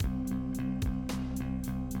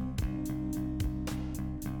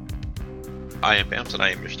I am Bams, and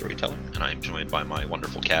I am your storyteller, and I am joined by my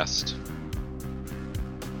wonderful cast.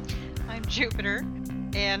 I'm Jupiter,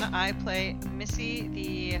 and I play Missy,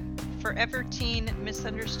 the forever teen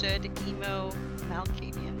misunderstood emo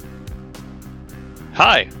Malkavian.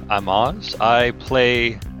 Hi, I'm Oz. I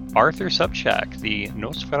play Arthur Subchak, the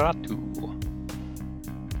Nosferatu.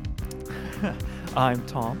 I'm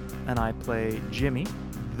Tom, and I play Jimmy,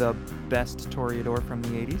 the best Toreador from the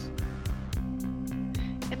 80s.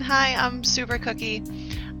 And hi, I'm Super Cookie.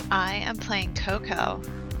 I am playing Coco.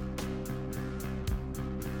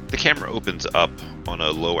 The camera opens up on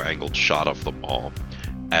a lower-angled shot of the mall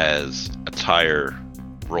as a tire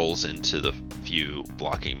rolls into the view,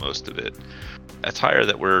 blocking most of it. A tire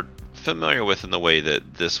that we're familiar with in the way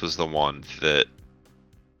that this was the one that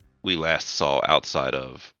we last saw outside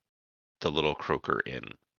of the Little Croaker Inn.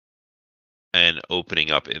 And opening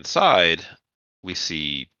up inside, we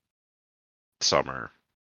see Summer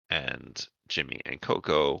and Jimmy and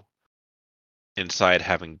Coco inside,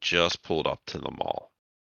 having just pulled up to the mall.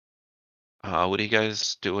 What are you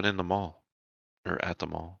guys doing in the mall? Or at the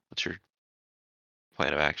mall? What's your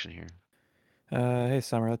plan of action here? Hey,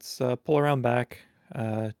 Summer, let's pull around back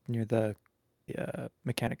near the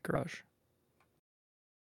mechanic garage.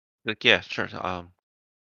 Like, yeah, sure.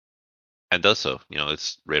 And does so.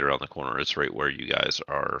 It's right around the corner. It's right where you guys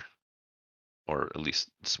are, or at least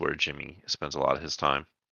it's where Jimmy spends a lot of his time.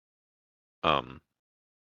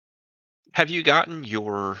 Have you gotten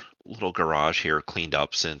your little garage here cleaned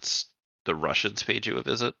up since the Russians paid you a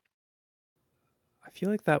visit? I feel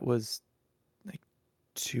like that was like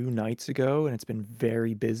 2 nights ago, and it's been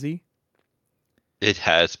very busy. It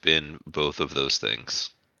has been both of those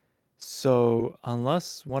things. So,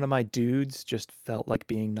 unless one of my dudes just felt like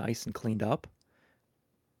being nice and cleaned up,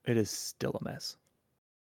 it is still a mess.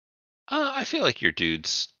 I feel like your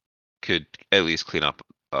dudes could at least clean up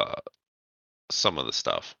some of the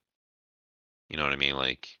stuff. You know what I mean?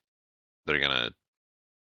 Like, they're gonna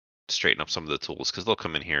straighten up some of the tools because they'll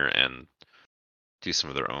come in here and do some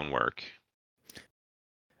of their own work.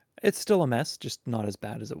 It's still a mess, just not as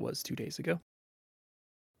bad as it was 2 days ago.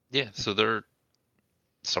 Yeah, so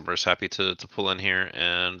Summer's happy to pull in here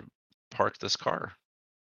and park this car.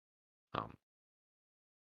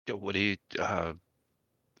 What do you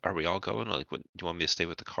are we all going? Like, what do you want me to stay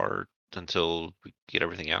with the car until we get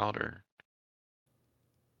everything out, or?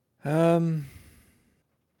 No,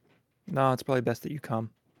 it's probably best that you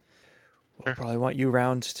come. We'll Sure. probably want you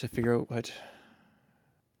around to figure out what.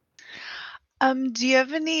 Do you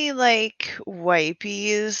have any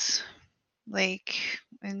wipies? I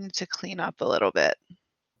need to clean up a little bit.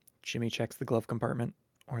 Jimmy checks the glove compartment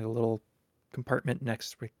or the little compartment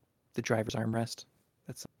next to the driver's armrest.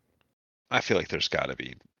 I feel like there's got to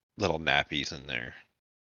be little nappies in there.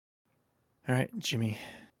 All right. Jimmy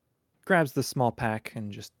grabs the small pack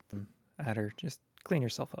and just at her. Just clean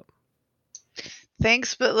yourself up.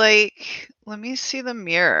 Thanks, but let me see the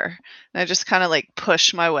mirror. And I just kind of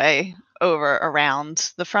push my way over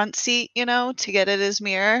around the front seat, to get at his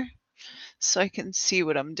mirror so I can see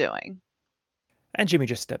what I'm doing. And Jimmy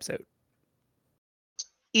just steps out.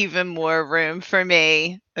 Even more room for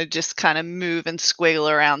me. I just kind of move and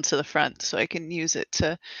squiggle around to the front so I can use it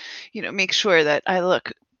to, make sure that I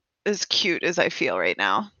look as cute as I feel right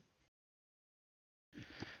now.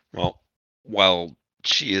 Well, while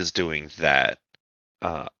she is doing that,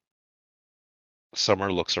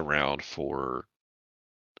 Summer looks around for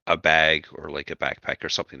a bag or like a backpack or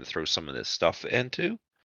something to throw some of this stuff into.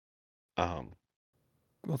 Well,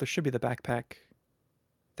 there should be the backpack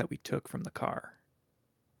that we took from the car.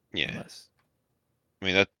 Yeah. Unless... I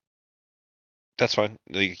mean that's fine.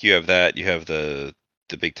 Like, you have that, you have the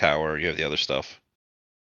big tower, you have the other stuff.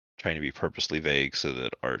 Trying to be purposely vague so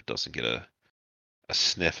that Art doesn't get a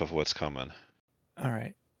sniff of what's coming. All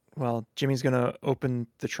right. Well, Jimmy's gonna open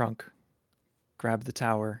the trunk, grab the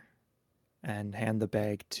tower, and hand the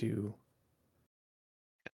bag to.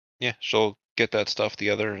 Yeah, she'll get that stuff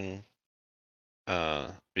together. And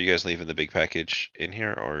are you guys leaving the big package in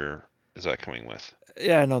here, or is that coming with?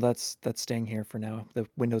 Yeah, no, that's staying here for now. The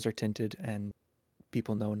windows are tinted, and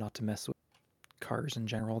people know not to mess with cars in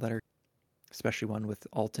general that are, especially one with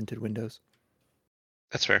all tinted windows.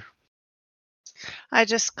 That's fair. I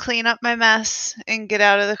just clean up my mess and get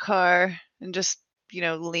out of the car and just,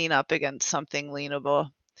 lean up against something leanable.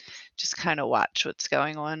 Just kind of watch what's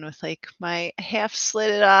going on with my half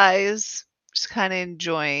slitted eyes. Just kind of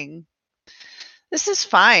enjoying. This is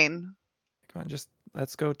fine. Come on, just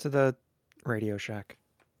let's go to the Radio Shack.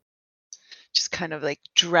 Just kind of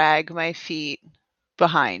drag my feet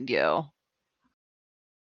behind you.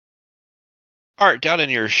 Art, down in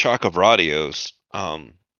your shock of radios,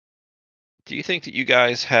 do Do you think that you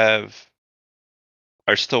guys are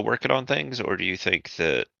still working on things, or do you think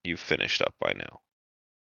that you've finished up by now?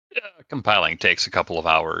 Compiling takes a couple of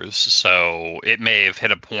hours, so it may have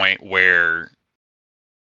hit a point where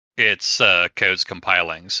it's code's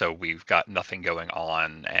compiling, so we've got nothing going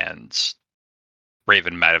on, and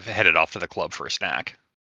Raven might have headed off to the club for a snack.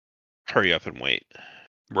 Hurry up and wait.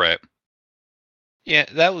 Right. Yeah,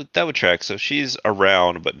 that would track. So she's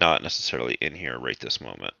around, but not necessarily in here right this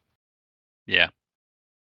moment. Yeah.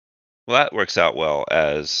 Well, that works out well,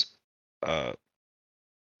 as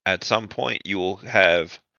at some point you will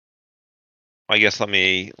have. I guess let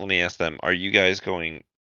me ask them. Are you guys going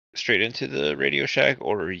straight into the Radio Shack,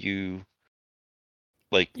 or are you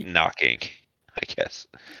like Y- knocking? I guess.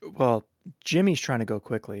 Well, Jimmy's trying to go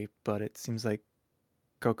quickly, but it seems like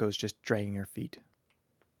Coco's just dragging her feet.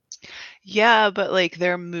 Yeah, but like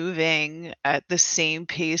they're moving at the same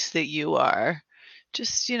pace that you are.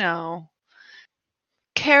 Just,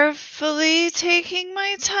 carefully taking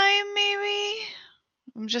my time, maybe?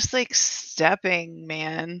 I'm just like stepping,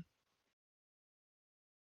 man.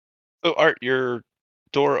 So Art, your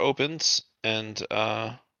door opens and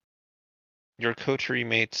your coterie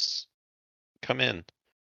mates come in.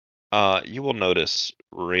 You will notice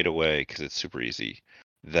right away, because it's super easy,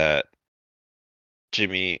 that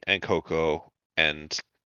Jimmy and Coco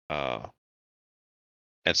uh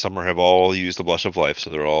and Summer have all used the blush of life,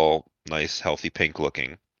 so they're all nice, healthy, pink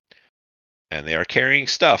looking, and they are carrying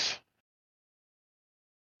stuff.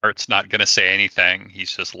 Art's not going to say anything.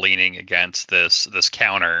 He's just leaning against this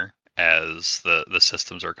counter as the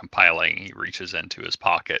systems are compiling. He reaches into his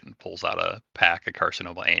pocket and pulls out a pack of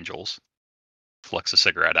Carcinoma Angels, flicks a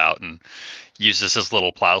cigarette out, and uses his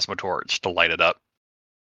little plasma torch to light it up.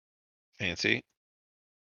 Fancy.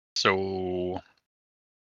 So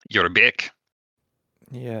you're back.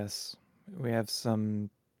 Yes, we have some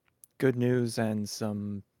good news and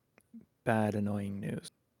some bad, annoying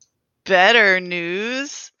news. Better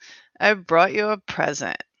news. I brought you a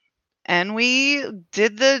present. And we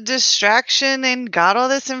did the distraction and got all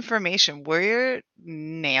this information. We're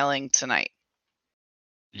nailing tonight.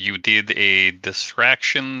 You did a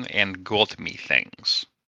distraction and got me things.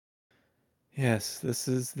 Yes, this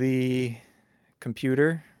is the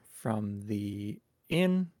computer from the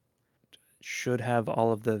inn. Should have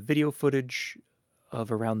all of the video footage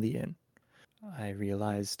of around the inn. I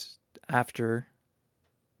realized after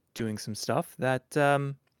doing some stuff that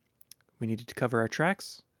we needed to cover our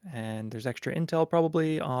tracks, and there's extra intel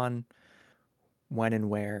probably on when and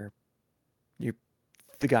where the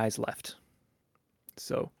guys left.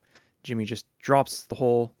 So Jimmy just drops the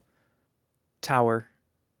whole tower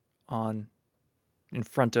on in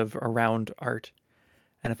front of around Art,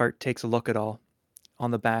 and if Art takes a look at all on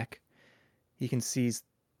the back, he can see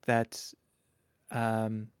that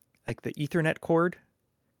like the Ethernet cord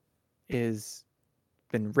is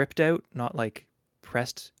been ripped out, not like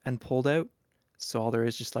pressed and pulled out. So all there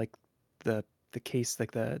is just like the case,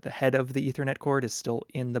 like the head of the Ethernet cord is still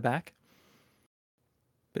in the back,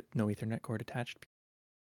 but no Ethernet cord attached.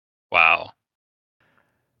 Wow.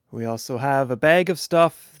 We also have a bag of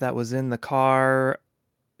stuff that was in the car,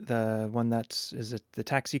 the one that is it the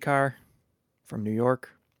taxi car from New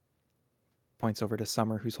York. Points over to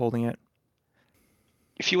Summer, who's holding it.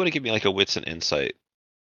 If you want to give me like a wits and insight,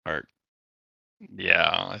 Art.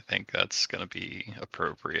 Yeah, I think that's going to be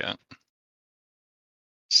appropriate.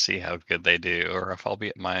 See how good they do, or if I'll be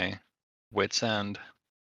at my wit's end.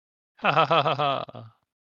 Ha ha ha ha ha.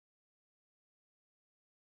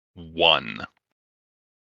 1.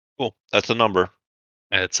 Cool. That's a number.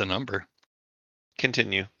 It's a number.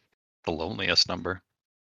 Continue. The loneliest number.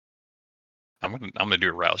 I'm gonna do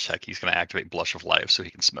a rouse check. He's gonna activate Blush of Life so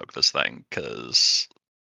he can smoke this thing, because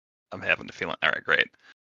I'm having a feeling. All right, great.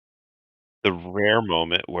 The rare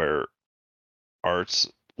moment where Art's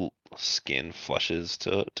skin flushes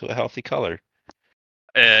to a healthy color.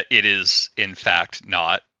 It is in fact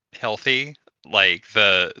not healthy. Like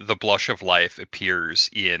the Blush of Life appears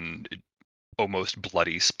in almost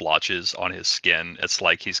bloody splotches on his skin. It's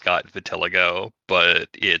like he's got vitiligo, but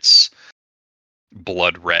it's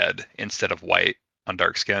blood red instead of white on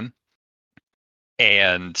dark skin.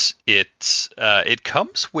 And it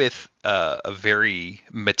comes with a very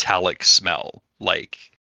metallic smell. Like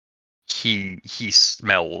he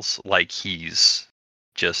smells like he's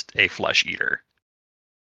just a flesh eater.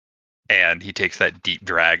 And he takes that deep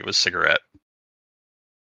drag of a cigarette.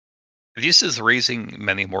 This is raising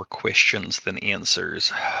many more questions than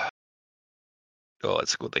answers. Oh,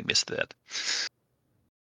 it's good I missed that.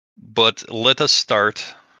 But let us start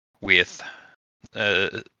with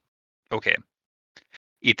okay.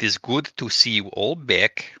 It is good to see you all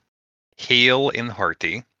back. Hale and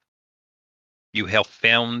hearty. You have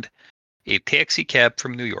found a taxi cab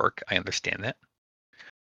from New York. I understand that.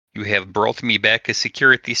 You have brought me back a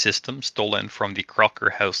security system stolen from the Crocker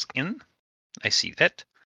House Inn. I see that.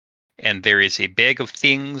 And there is a bag of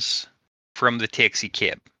things from the taxi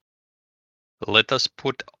cab. Let us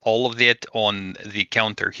put all of that on the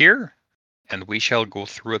counter here, and we shall go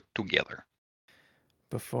through it together.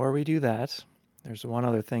 Before we do that, there's one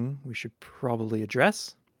other thing we should probably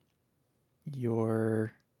address.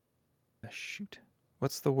 Your shoot.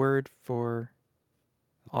 What's the word for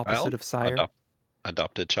opposite Child? of sire?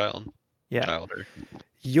 Adopted child. Yeah. Childer.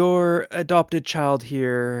 Your adopted child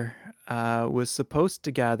here was supposed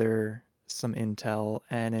to gather some intel,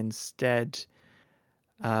 and instead,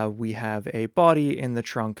 we have a body in the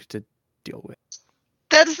trunk to deal with.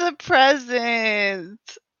 That's the present.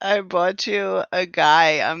 I bought you a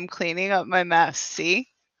guy. I'm cleaning up my mess. See?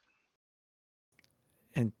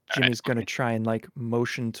 And Jimmy's going to try and like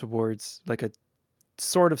motion towards like a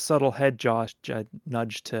sort of subtle head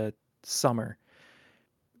nudge to Summer.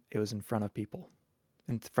 It was in front of people,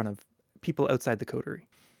 in front of people outside the coterie.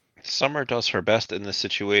 Summer does her best in this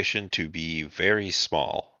situation to be very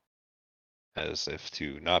small, as if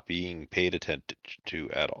to not being paid attention to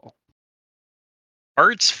at all.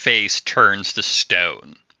 Art's face turns to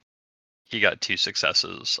stone. He got 2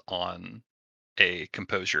 successes on a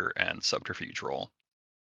composure and subterfuge roll,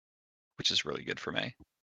 which is really good for me.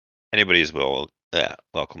 Anybody is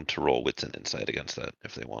welcome to roll wits and insight against that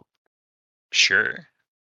if they want. Sure.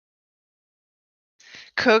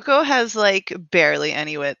 Coco has like barely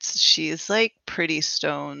any wits. She's like pretty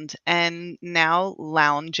stoned and now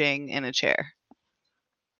lounging in a chair.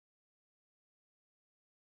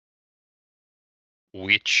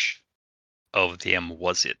 Which of them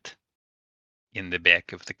was it in the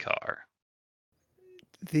back of the car?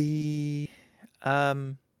 The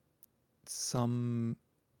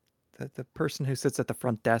the person who sits at the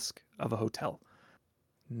front desk of a hotel,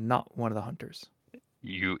 not one of the hunters.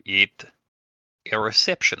 You ate a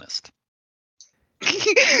receptionist.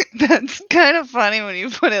 That's kind of funny when you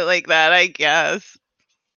put it like that, I guess.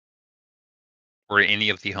 Were any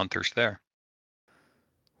of the hunters there?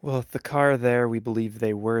 Well, the car there, we believe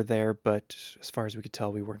they were there, but as far as we could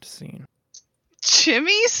tell, we weren't seen.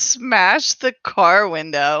 Jimmy smashed the car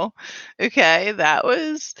window. Okay, that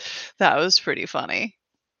was pretty funny.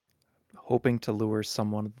 Hoping to lure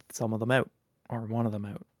some of them out, or one of them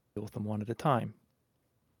out, deal with them one at a time.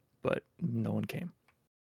 But no one came.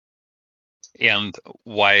 And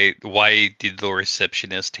why did the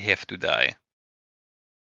receptionist have to die?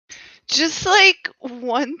 Just like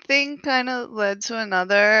one thing kind of led to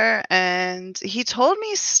another, and he told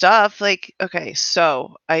me stuff like, okay,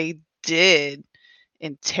 so I did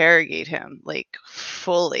interrogate him like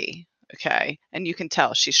fully, okay? And you can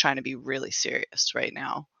tell she's trying to be really serious right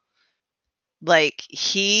now. Like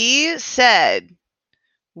he said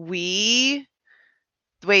they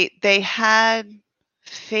had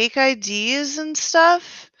fake IDs and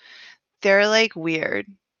stuff. They're like weird.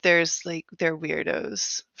 They're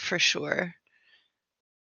weirdos for sure.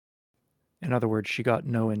 In other words, she got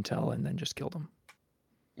no intel and then just killed him.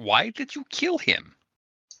 Why did you kill him?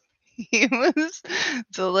 He was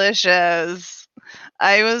delicious.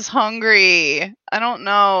 I was hungry. I don't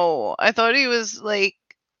know. I thought he was like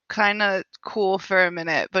kind of cool for a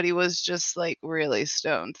minute, but he was just like really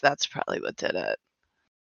stoned. That's probably what did it.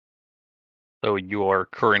 So you are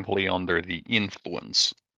currently under the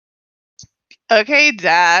influence. Okay,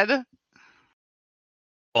 Dad.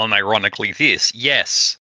 Unironically, this,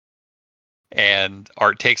 yes. And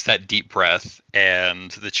Art takes that deep breath,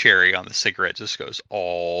 and the cherry on the cigarette just goes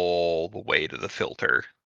all the way to the filter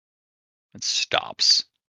and stops.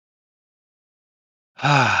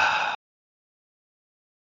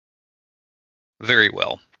 Very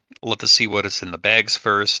well. Let us see what is in the bags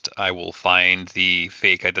first. I will find the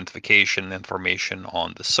fake identification information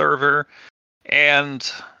on the server,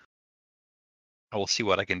 and I will see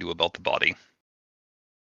what I can do about the body.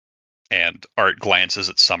 And Art glances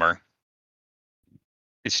at Summer.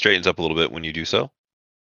 It straightens up a little bit when you do so.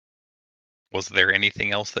 Was there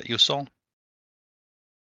anything else that you saw?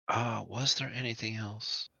 Was there anything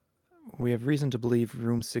else? We have reason to believe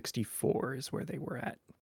room 64 is where they were at.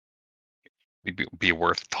 It'd be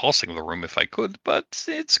worth tossing the room if I could, but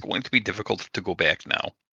it's going to be difficult to go back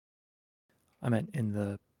now. I meant in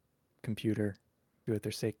the computer, see what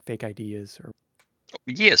their fake ID is. Or...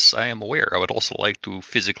 Yes, I am aware. I would also like to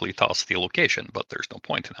physically toss the location, but there's no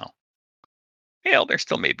point now. Well, there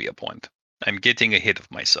still may be a point. I'm getting ahead of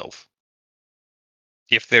myself.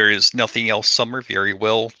 If there is nothing else, Summer, very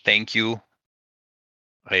well, thank you.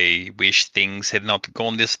 I wish things had not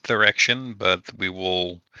gone this direction, but we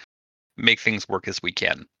will make things work as we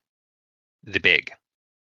can. The bag.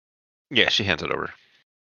 Yeah, she hands it over.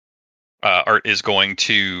 Art is going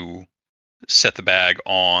to set the bag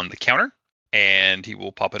on the counter, and he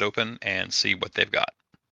will pop it open and see what they've got.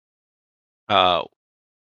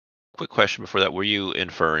 Quick question before that: were you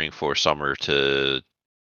inferring for Summer to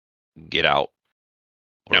get out,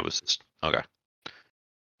 or No. was this okay?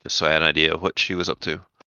 Just so I had an idea of what she was up to.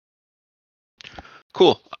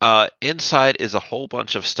 Cool. Inside is a whole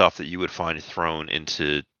bunch of stuff that you would find thrown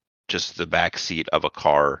into just the back seat of a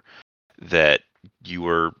car that you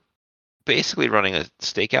were basically running a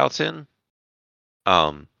stakeouts in.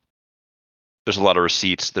 There's a lot of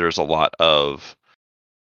receipts. There's a lot of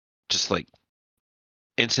just like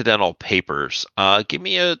incidental papers. Give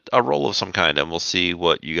me a roll of some kind, and we'll see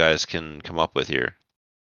what you guys can come up with here.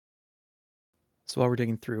 So while we're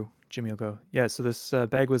digging through, Jimmy will go, yeah, so this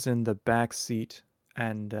bag was in the back seat,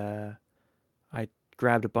 and I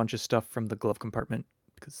grabbed a bunch of stuff from the glove compartment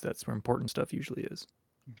because that's where important stuff usually is.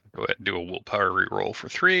 Go ahead and do a willpower reroll for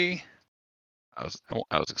 3. I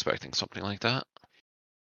was expecting something like that.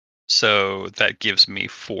 So that gives me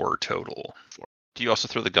 4 total. Do you also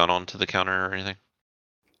throw the gun onto the counter or anything?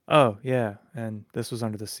 Oh, yeah, and this was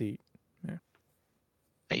under the seat. Yeah.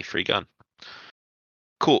 Hey, free gun.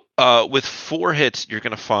 Cool. With 4 hits, you're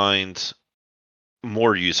gonna find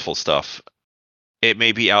more useful stuff. It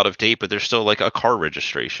may be out of date, but there's still like a car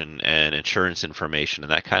registration and insurance information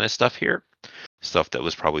and that kind of stuff here. Stuff that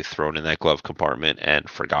was probably thrown in that glove compartment and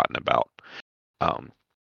forgotten about.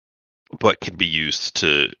 But can be used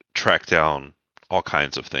to track down all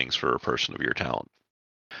kinds of things for a person of your talent.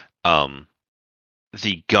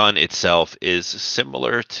 The gun itself is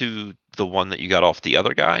similar to the one that you got off the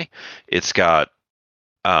other guy. It's got,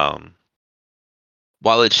 while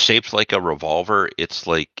it's shaped like a revolver, it's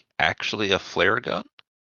like actually a flare gun,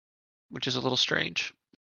 which is a little strange.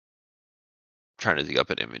 I'm trying to dig up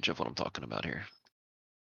an image of what I'm talking about here.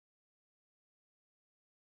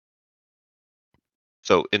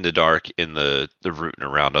 So in the dark, in the rooting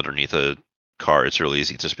around underneath a car, it's really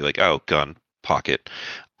easy to just be like, oh, gun, pocket.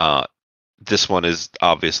 This one is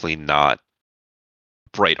obviously not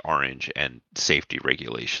bright orange and safety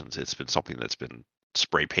regulations. It's been something that's been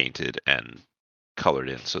spray painted and colored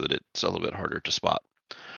in so that it's a little bit harder to spot.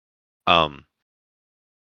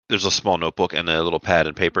 There's a small notebook and a little pad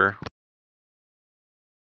and paper.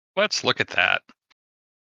 Let's look at that.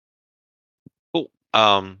 Cool.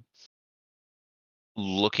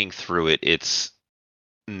 Looking through it, it's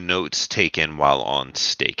notes taken while on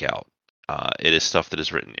stakeout. It is stuff that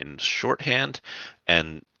is written in shorthand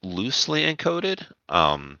and loosely encoded.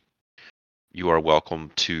 You are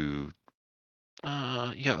welcome to.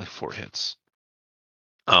 You got like 4 hits.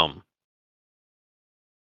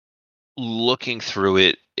 Looking through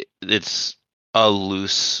it, it's a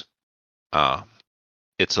loose.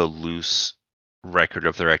 It's a loose record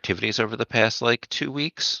of their activities over the past like 2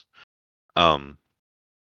 weeks.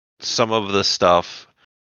 Some of the stuff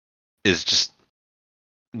is just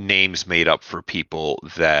names made up for people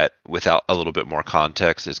that without a little bit more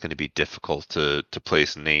context is going to be difficult to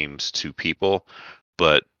place names to people,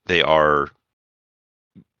 but they are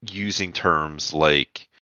using terms like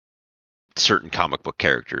certain comic book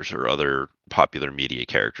characters or other popular media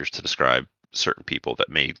characters to describe certain people that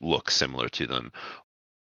may look similar to them,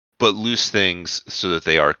 but loose things so that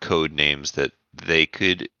they are code names that they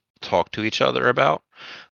could talk to each other about.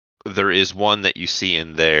 There is one that you see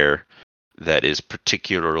in there that is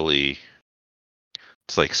particularly,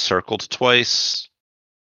 it's like circled twice,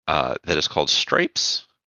 that is called Stripes.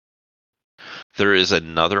 There is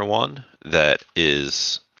another one that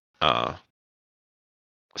is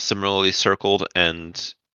similarly circled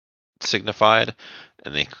and signified,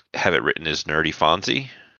 and they have it written as Nerdy Fonzie.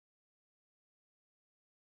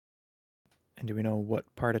 And do we know what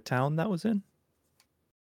part of town that was in?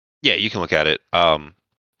 Yeah, you can look at it.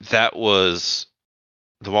 That was,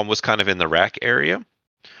 the one was kind of in the rack area,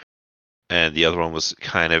 and the other one was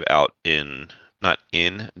kind of out in, not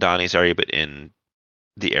in Donnie's area, but in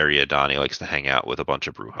the area Donnie likes to hang out with a bunch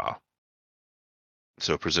of Bruja.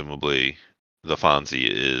 So presumably the Fonzie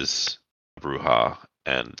is Bruja,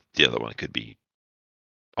 and the other one could be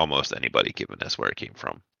almost anybody, given that's where it came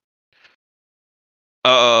from.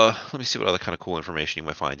 Let me see what other kind of cool information you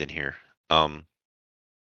might find in here.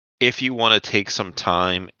 If you want to take some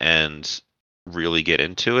time and really get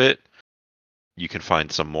into it, you can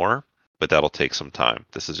find some more, but that'll take some time.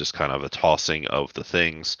 This is just kind of a tossing of the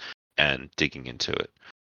things and digging into it.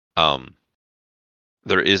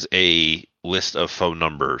 There is a list of phone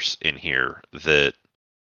numbers in here that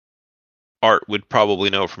Art would probably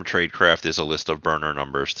know from Tradecraft is a list of burner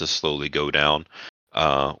numbers to slowly go down,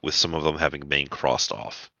 with some of them having been crossed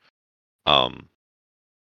off.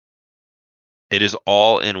 It is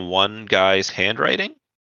all in one guy's handwriting,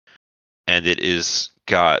 and it is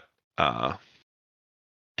got and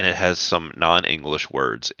it has some non-English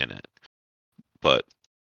words in it, but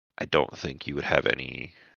I don't think you would have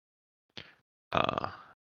any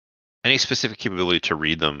specific capability to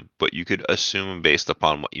read them, but you could assume based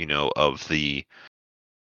upon what you know of the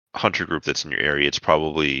hunter group that's in your area, it's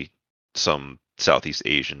probably some Southeast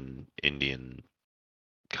Asian, Indian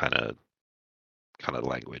kind of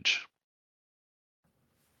language.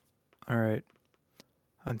 All right.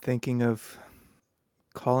 I'm thinking of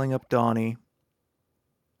calling up Donnie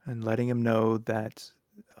and letting him know that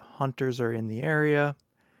hunters are in the area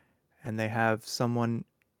and they have someone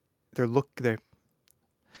there's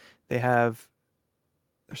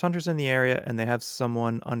hunters in the area and they have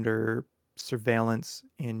someone under surveillance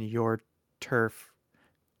in your turf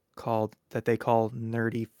that they call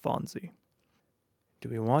Nerdy Fonzie. Do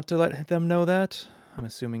we want to let them know that? I'm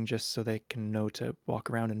assuming just so they can know to walk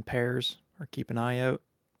around in pairs or keep an eye out.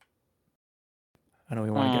 I know we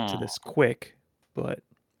want to get to this quick, but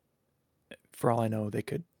for all I know, they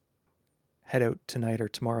could head out tonight or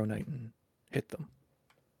tomorrow night and hit them.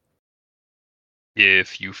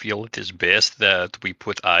 If you feel it is best that we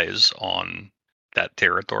put eyes on that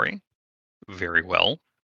territory, very well.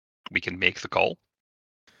 We can make the call.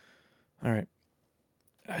 All right.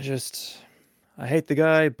 I hate the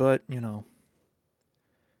guy, but, do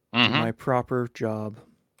my proper job.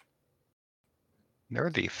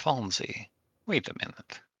 Nerdy Fonzie. Wait a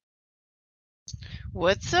minute.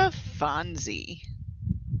 What's a Fonzie?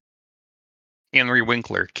 Henry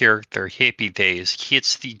Winkler character Happy Days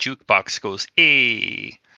hits the jukebox, goes,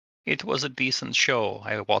 "Hey, it was a decent show.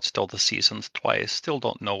 I watched all the seasons twice. Still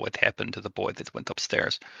don't know what happened to the boy that went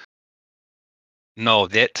upstairs." No,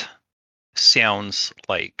 that sounds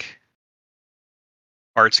like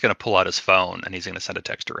Art's going to pull out his phone and he's going to send a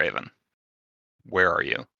text to Raven. Where are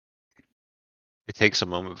you? It takes a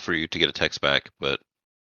moment for you to get a text back, but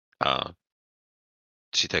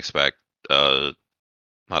she texts back, not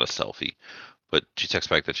a selfie, but she texts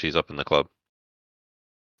back that she's up in the club.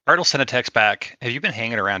 Art will send a text back. Have you been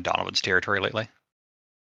hanging around Donovan's territory lately?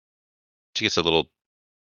 She gives you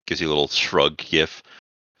a little shrug gif.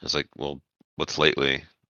 It's like, well, what's lately?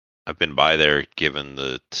 I've been by there given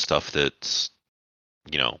the stuff that's,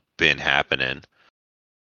 been happening.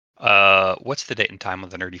 What's the date and time of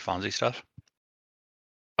the Nerdy Fonzie stuff?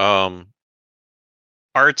 Um,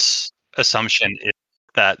 Art's assumption is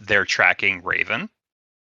that they're tracking Raven,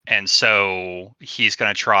 and so he's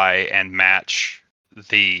going to try and match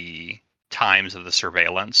the times of the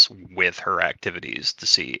surveillance with her activities to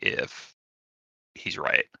see if he's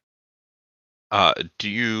right. do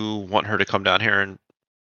you want her to come down here and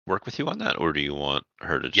work with you on that, or do you want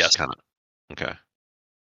her to just kind of? Okay.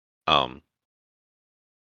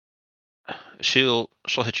 She'll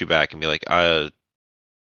hit you back and be like, a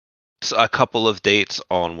couple of dates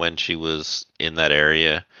on when she was in that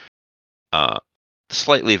area.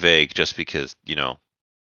 Slightly vague, just because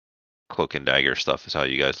cloak and dagger stuff is how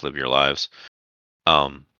you guys live your lives.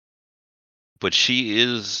 But she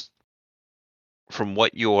is, from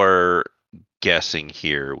what you're guessing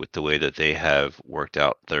here, with the way that they have worked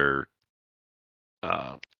out their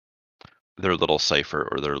little cipher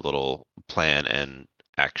or their little plan and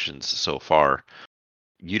actions so far,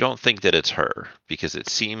 you don't think that it's her, because it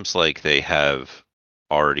seems like they have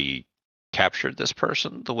already captured this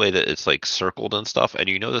person, the way that it's like circled and stuff, and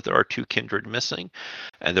you know that there are 2 kindred missing,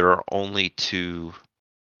 and there are only 2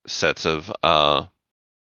 sets of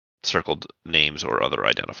circled names or other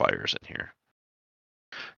identifiers in here.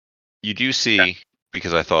 You do see,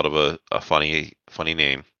 because I thought of a funny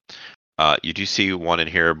name, you do see one in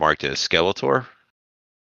here marked as Skeletor,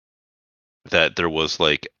 that there was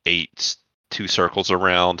like 2 circles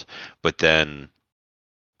around, but then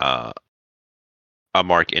a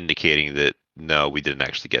mark indicating that no, we didn't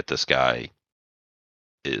actually get this guy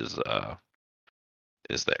is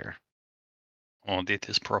there. Oh, it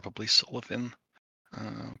is probably Sullivan.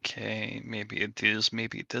 Okay, maybe it is,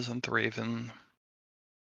 maybe it isn't Raven.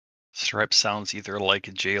 Stripe sounds either like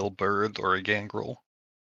a jailbird or a gangrel.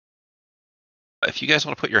 If you guys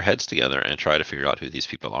want to put your heads together and try to figure out who these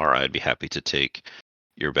people are, I'd be happy to take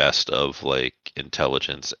your best of like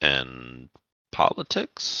intelligence and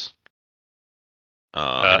politics.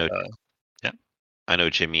 I know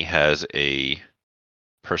Jimmy has a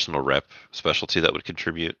personal rep specialty that would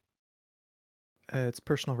contribute. It's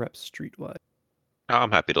personal rep streetwide.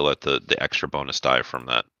 I'm happy to let the extra bonus die from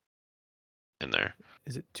that in there.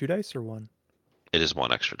 Is it 2 dice or 1? It is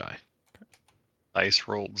 1 extra die. Dice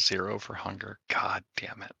rolled 0 for hunger. God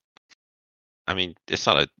damn it. I mean, it's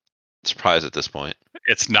not a surprise at this point.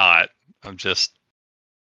 It's not. I'm just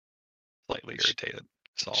slightly Sh- irritated.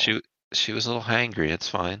 So. She was a little hangry. It's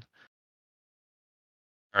fine.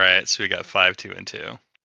 All right, so we got 5, 2, and 2. All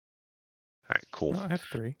right, cool. No, I have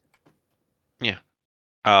 3.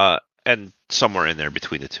 And somewhere in there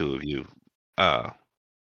between the two of you,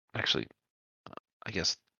 actually, I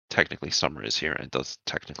guess technically Summer is here and does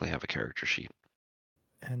technically have a character sheet.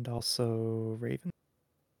 And also Raven.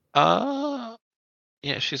 Yeah,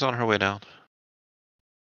 she's on her way down.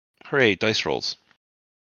 Hooray, dice rolls.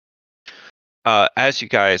 As you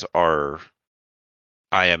guys are,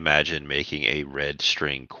 I imagine, making a red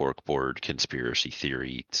string corkboard conspiracy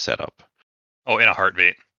theory setup. Oh, in a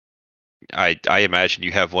heartbeat. I imagine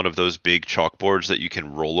you have one of those big chalkboards that you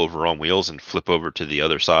can roll over on wheels and flip over to the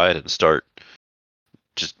other side and start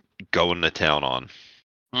just going to town on.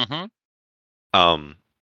 Mm-hmm.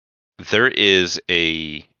 There is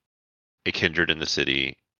a kindred in the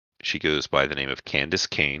city. She goes by the name of Candace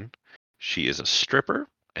Kane. She is a stripper,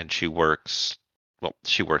 and she works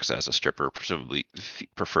as a stripper, presumably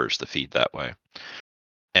prefers to feed that way,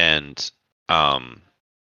 and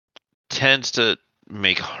tends to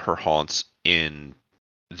make her haunts in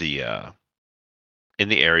the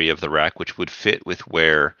area of the rack, which would fit with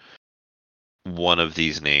where one of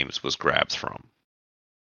these names was grabbed from.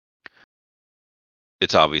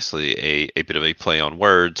 It's obviously a bit of a play on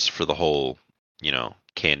words for the whole,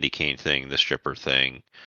 candy cane thing, the stripper thing,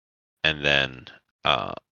 and then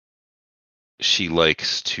she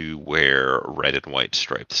likes to wear red and white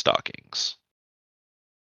striped stockings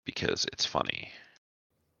because it's funny.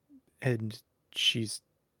 And she's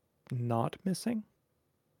not missing?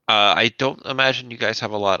 I don't imagine you guys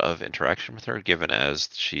have a lot of interaction with her, given as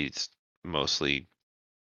she's mostly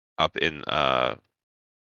up in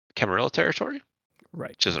Camarilla territory.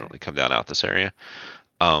 Right. She doesn't okay. really come down out this area.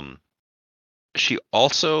 She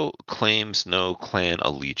also claims no clan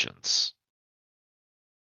allegiance.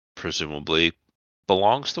 Presumably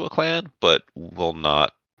belongs to a clan, but will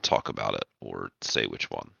not talk about it or say which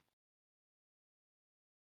one.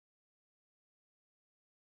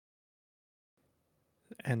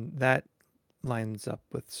 And that lines up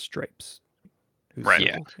with Stripes. Who's Right.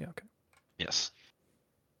 Yeah. circled. Yeah, okay. Yes.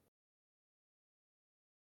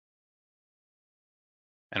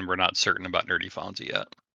 And we're not certain about Nerdy Fonzie yet.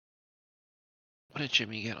 What did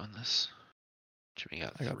Jimmy get on this? Jimmy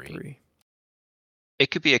got I got 3. 3.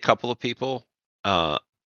 It could be a couple of people. Bruja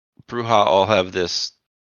all have this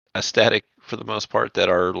aesthetic for the most part that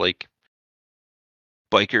are like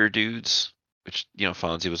biker dudes, which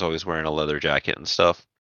Fonzie was always wearing a leather jacket and stuff.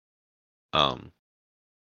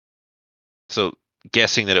 So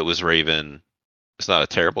guessing that it was Raven is not a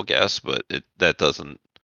terrible guess, but that doesn't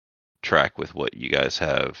track with what you guys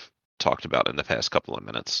have talked about in the past couple of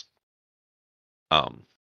minutes.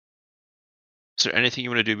 Is there anything you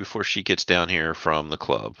want to do before she gets down here from the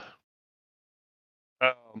club?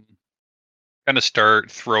 Kind of start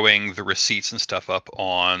throwing the receipts and stuff up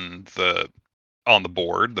on the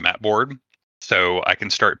board, the map board, so I can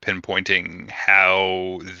start pinpointing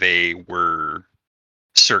how they were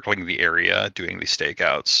circling the area, doing these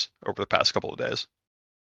stakeouts over the past couple of days.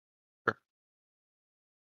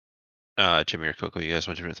 Jimmy or Coco, you guys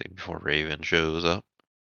want to do anything before Raven shows up?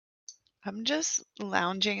 I'm just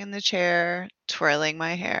lounging in the chair, twirling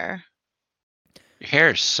my hair. Your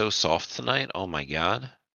hair is so soft tonight. Oh my god.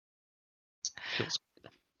 Feels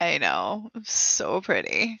I know. I'm so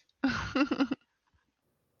pretty.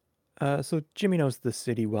 So Jimmy knows the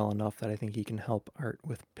city well enough that I think he can help Art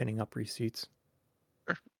with pinning up receipts.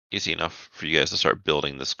 easy enough for you guys to start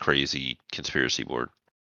building this crazy conspiracy board.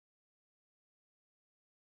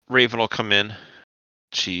 Raven will come in.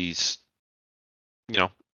 She's,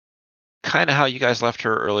 kind of how you guys left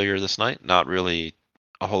her earlier this night. Not really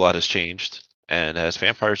a whole lot has changed. And as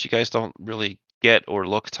vampires, you guys don't really get or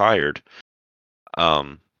look tired. A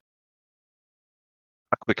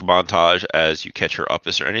quick montage as you catch her up.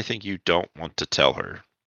 Is there anything you don't want to tell her?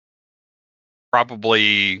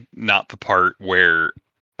 Probably not the part where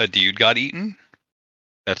a dude got eaten.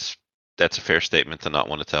 That's a fair statement to not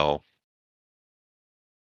want to tell.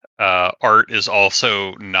 Art is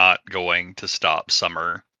also not going to stop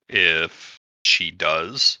Summer if she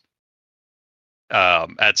does.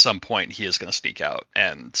 At some point, he is going to sneak out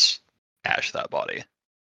and ash that body.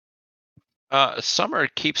 Summer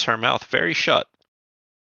keeps her mouth very shut.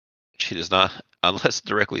 She does not, unless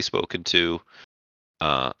directly spoken to,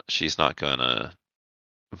 she's not gonna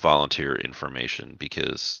volunteer information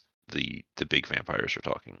because the big vampires are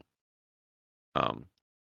talking.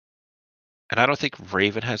 And I don't think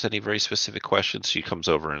Raven has any very specific questions. She comes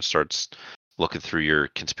over and starts looking through your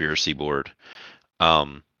conspiracy board.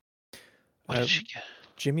 What did she get?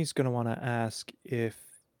 Jimmy's going to want to ask if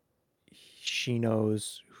she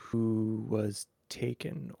knows who was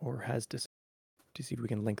taken or has disappeared to see if we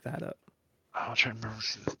can link that up. I'm trying to remember.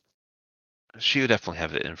 She would definitely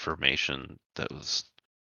have the information that was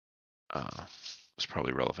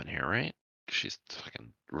probably relevant here, right? She's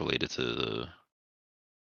fucking related to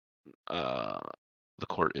the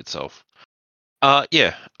court itself.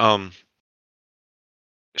 Yeah.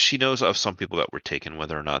 She knows of some people that were taken.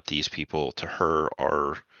 Whether or not these people to her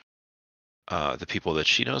are the people that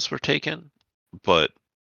she knows were taken, but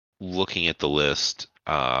looking at the list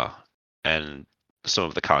and some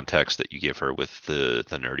of the context that you give her with the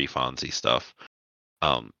nerdy Fonzie stuff,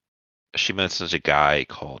 she mentions a guy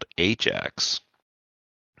called Ajax,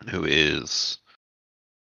 who is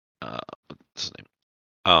what's his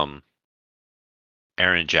name?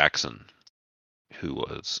 Aaron Jackson, who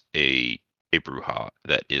was a Bruja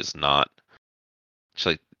that is not.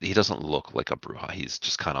 Like, he doesn't look like a Bruja. He's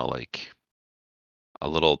just kind of like a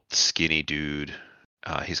little skinny dude.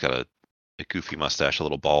 He's got a goofy mustache, a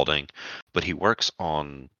little balding, but he works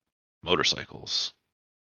on motorcycles,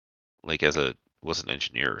 like was an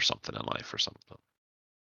engineer or something in life or something.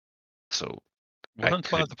 So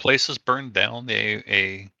Wasn't one of the places burned down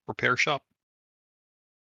a repair shop?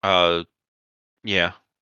 Yeah.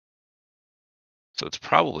 So it's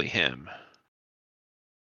probably him.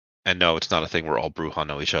 And no, it's not a thing where all Bruja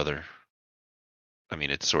know each other. I mean,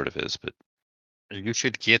 it sort of is, but You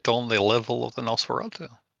should get on the level of the Nosferatu.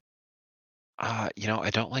 I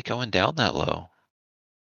don't like going down that low.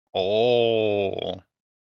 Oh.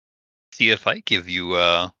 See if I give you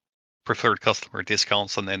preferred customer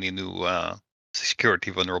discounts on any new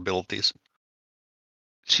security vulnerabilities.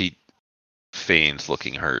 She feigns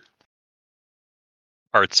looking hurt.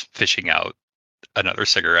 Art's fishing out another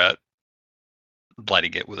cigarette,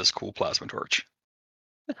 lighting it with his cool plasma torch.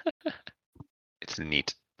 It's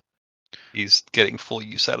neat. He's getting full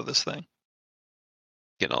use out of this thing.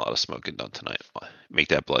 Getting a lot of smoking done tonight. Make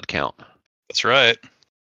that blood count. That's right.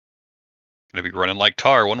 Gonna be running like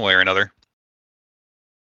tar one way or another.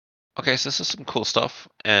 Okay, so this is some cool stuff.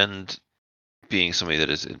 And being somebody that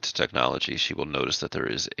is into technology, she will notice that there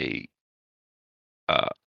is a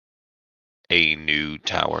new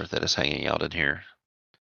tower that is hanging out in here,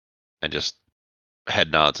 and just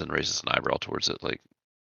head nods and raises an eyebrow towards it. Like,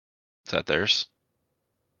 is that theirs?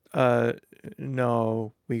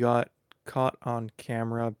 No, we got caught on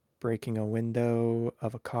camera breaking a window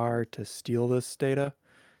of a car to steal this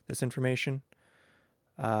information,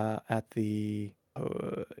 at the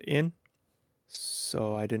inn.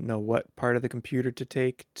 So I didn't know what part of the computer to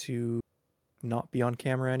take to not be on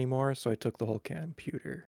camera anymore, so I took the whole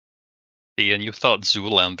computer. And you thought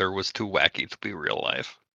Zoolander was too wacky to be real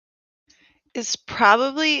life. It's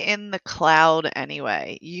probably in the cloud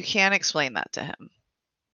anyway. You can't explain that to him.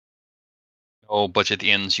 Oh, budget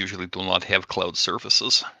inns usually do not have cloud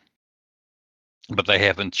services. But I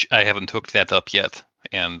haven't hooked that up yet,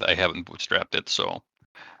 and I haven't bootstrapped it, so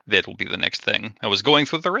that will be the next thing. I was going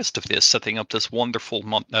through the rest of this, setting up this wonderful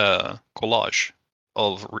collage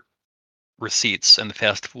of receipts and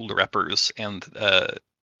fast food wrappers and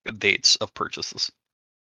dates of purchases.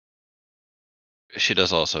 She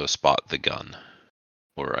does also spot the gun,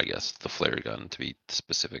 or I guess the flare gun to be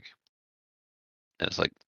specific. And it's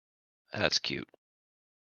like, that's cute.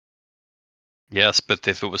 Yes, but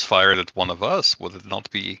if it was fired at one of us, would it not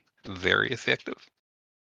be very effective?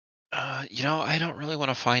 I don't really want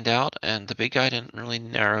to find out, and the big guy didn't really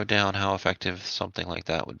narrow down how effective something like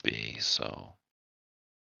that would be, so.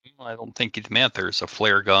 I don't think it matters. A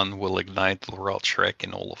flare gun will ignite the Rot Shrek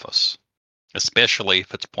in all of us. Especially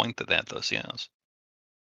if it's pointed at us, yes.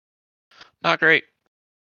 Not great.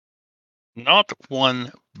 Not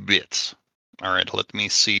one bit. All right, let me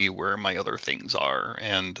see where my other things are.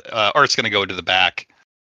 And Art's going to go to the back,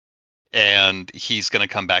 and he's going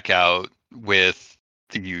to come back out with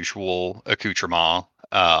the usual accoutrement.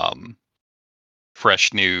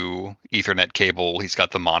 Fresh new Ethernet cable. He's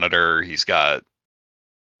got the monitor. He's got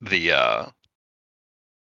the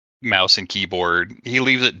mouse and keyboard. He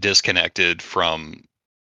leaves it disconnected from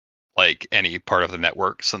like any part of the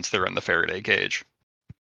network since they're in the Faraday cage.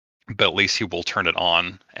 But at least he will turn it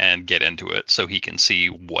on and get into it so he can see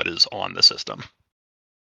what is on the system.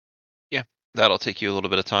 Yeah, that'll take you a little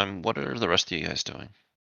bit of time. What are the rest of you guys doing?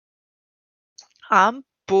 I'm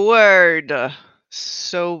bored.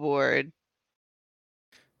 So bored.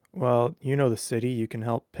 Well, you know the city. You can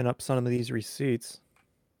help pin up some of these receipts.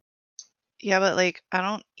 Yeah, but like I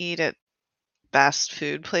don't eat at fast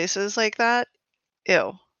food places like that.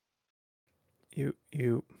 Ew.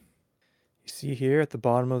 You see here at the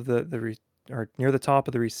bottom of or near the top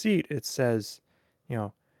of the receipt, it says,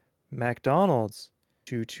 McDonald's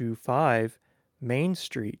 225 Main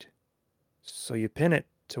Street. So you pin it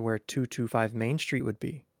to where 225 Main Street would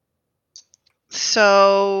be.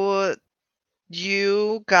 So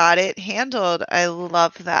you got it handled. I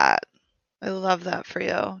love that. I love that for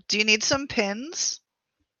you. Do you need some pins?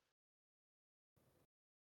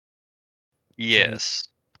 Yes.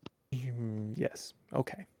 Yes.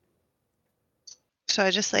 Okay. So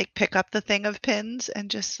I just like pick up the thing of pins and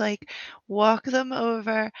just like walk them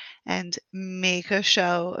over and make a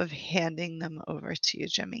show of handing them over to you,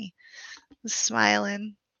 Jimmy.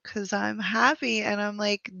 Smiling because I'm happy and I'm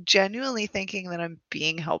like genuinely thinking that I'm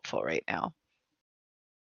being helpful right now.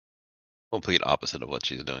 Complete opposite of what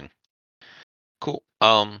she's doing. Cool.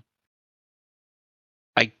 I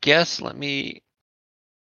guess let me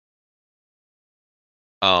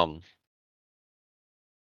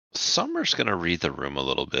Summer's gonna read the room a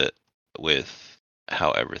little bit with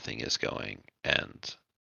how everything is going, and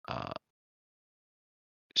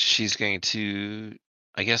she's going to,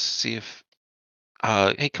 I guess, see if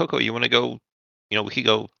hey Coco, you want to go? We could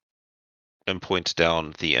go, and points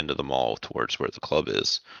down the end of the mall towards where the club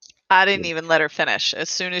is. I didn't even let her finish. As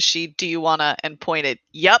soon as she, do you wanna, and pointed,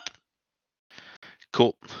 yup.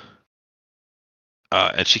 Cool.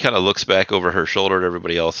 And she kind of looks back over her shoulder at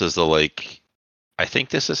everybody else as the like, I think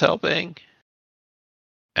this is helping.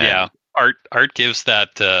 And Yeah. Art gives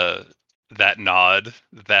that nod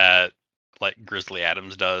that like Grizzly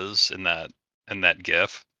Adams does in that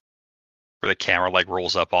GIF where the camera like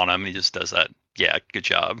rolls up on him. He just does that. Yeah, good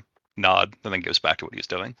job. Nod, and then goes back to what he's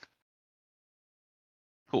doing.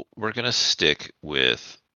 Cool. We're gonna stick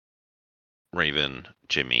with Raven,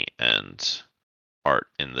 Jimmy, and Art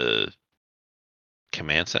in the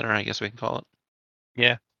command center, I guess we can call it.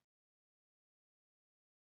 Yeah.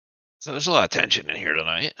 So there's a lot of tension in here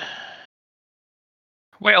tonight.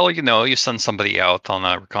 Well, you send somebody out on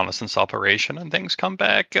a reconnaissance operation and things come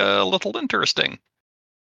back a little interesting.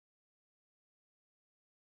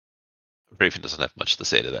 Raven doesn't have much to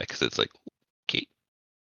say to that because it's like, okay.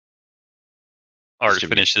 Art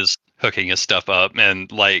Jimmy. finishes hooking his stuff up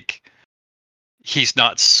and like he's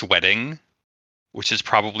not sweating, which is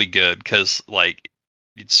probably good because like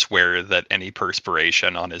you'd swear that any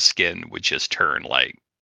perspiration on his skin would just turn like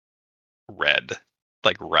red,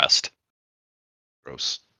 like rust.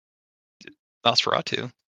 Gross.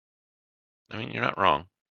 Nosferatu. I mean, you're not wrong.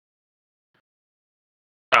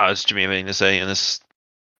 Does Jimmy have anything to say in this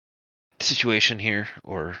situation here,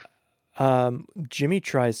 or? Jimmy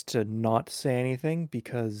tries to not say anything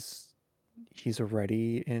because he's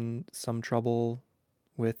already in some trouble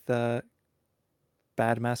with bad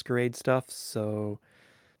Masquerade stuff, so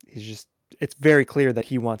it's very clear that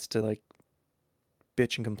he wants to like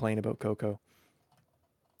bitch and complain about Coco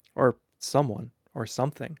or someone or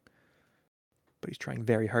something, but he's trying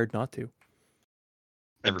very hard not to.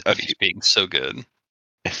 Everybody's being so good.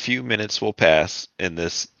 A few minutes will pass in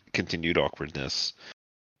this continued awkwardness,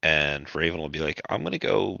 and Raven will be like, I'm gonna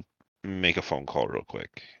go make a phone call real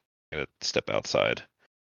quick. I'm gonna step outside.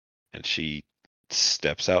 And she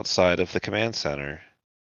steps outside of the command center,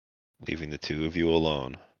 leaving the two of you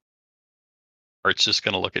alone. Art's just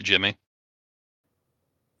gonna look at Jimmy.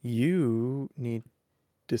 You need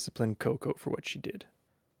discipline Coco for what she did.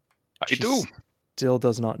 I do. Still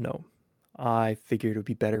does not know. I figured it would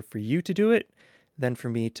be better for you to do it than for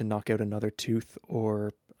me to knock out another tooth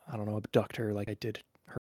or, I don't know, abduct her like I did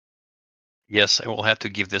her. Yes, I will have to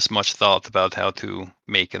give this much thought about how to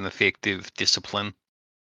make an effective discipline.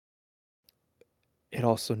 It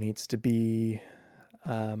also needs to be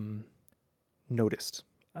noticed.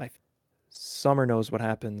 Summer knows what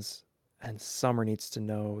happens, and Summer needs to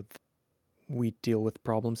know that we deal with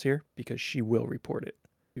problems here because she will report it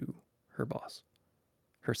to her boss,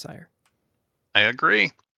 her sire. I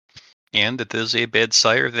agree. And it is a bad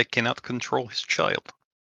sire that cannot control his child.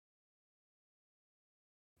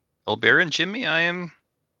 Well, Baron Jimmy, I am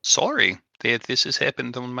sorry that this has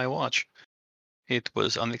happened on my watch. It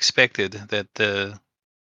was unexpected that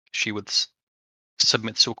she would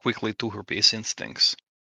submit so quickly to her base instincts.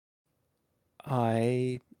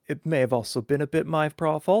 It may have also been a bit my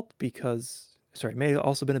fault because, sorry, it may have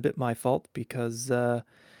also been a bit my fault because I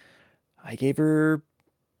gave her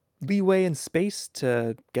leeway and space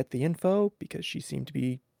to get the info because she seemed to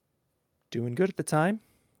be doing good at the time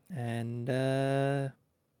and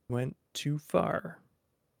went too far.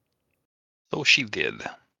 So she did.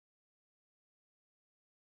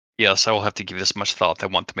 Yes, I will have to give this much thought. I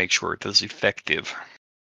want to make sure it is effective.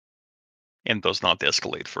 and does not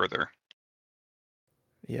escalate further.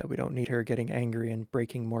 Yeah, we don't need her getting angry and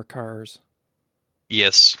breaking more cars.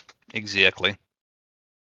 Yes, exactly.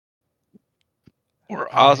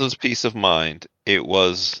 For I- Oz's peace of mind, it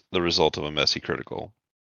was the result of a messy critical.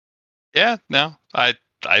 Yeah, no, I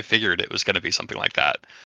figured it was going to be something like that.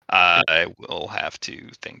 I will have to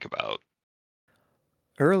think about.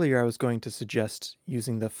 Earlier, I was going to suggest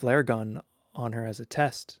using the flare gun on her as a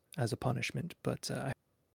test, as a punishment, but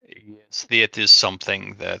Yes, that is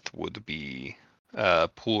something that would be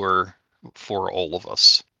poor for all of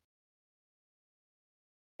us.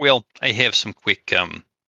 Well, I have some quick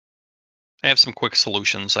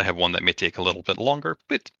solutions. I have one that may take a little bit longer,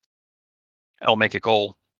 but I'll make a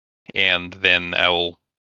call and then I'll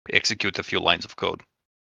execute a few lines of code.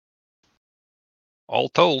 All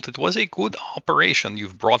told, it was a good operation.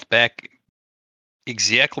 You've brought back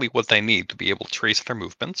exactly what I need to be able to trace their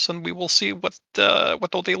movements, and we will see what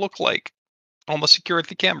all they look like on the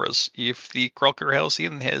security cameras. If the Crocker House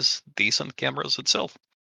Inn has decent cameras itself.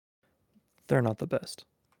 they're not the best.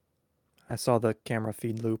 I saw the camera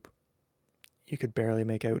feed loop. You could barely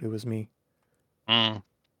make out it was me. Mm.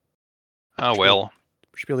 Oh Should be, well.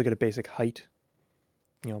 should be able to get a basic height,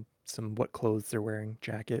 some what clothes they're wearing,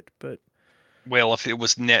 jacket, but Well, if it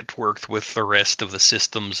was networked with the rest of the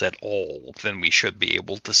systems at all, then we should be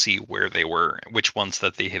able to see where they were, which ones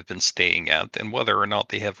that they have been staying at, and whether or not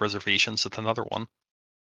they have reservations at another one.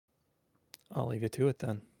 I'll leave you to it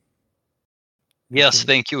then. Yes,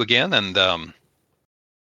 thank you again, and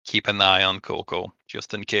keep an eye on Coco,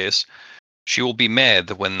 just in case. She will be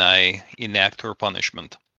mad when I enact her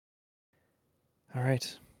punishment. All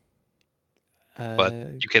right. But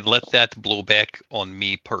you can let that blow back on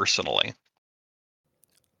me personally.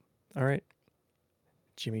 All right.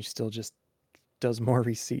 Jimmy still just does more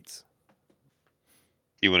receipts.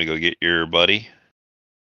 You want to go get your buddy?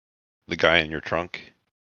 The guy in your trunk?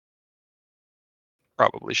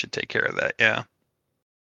 Probably should take care of that, yeah.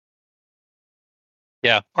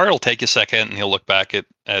 Yeah, Art will take a second and he'll look back at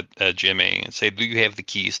Jimmy and say, "Do you have the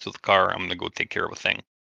keys to the car? I'm going to go take care of a thing."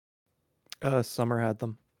 Summer had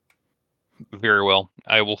them. Very well.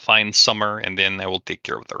 I will find Summer and then I will take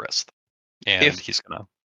care of the rest. And he's going to.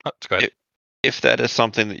 Oh, go ahead. If that is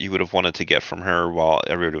something that you would have wanted to get from her while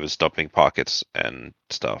everybody was dumping pockets and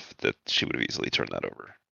stuff, that she would have easily turned that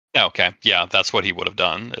over. Okay, yeah, that's what he would have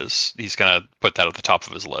done. Is he's going to put that at the top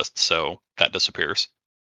of his list, so that disappears.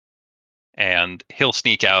 And he'll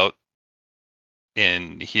sneak out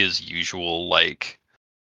in his usual like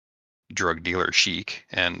drug dealer chic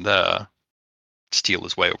and steal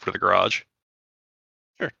his way over to the garage.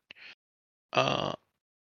 Sure.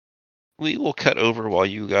 We will cut over while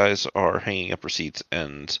you guys are hanging up receipts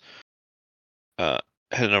and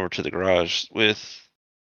heading over to the garage with.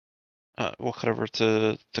 We'll cut over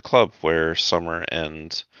to the club where Summer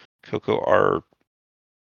and Coco are.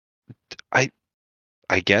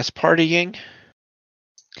 I guess partying.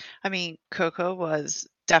 I mean, Coco was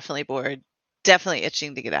definitely bored, definitely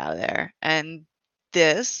itching to get out of there. And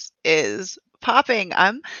this is popping.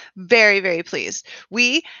 I'm very, very pleased.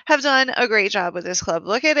 We have done a great job with this club.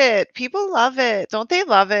 Look at it. People love it. Don't they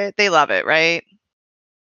love it? They love it, right?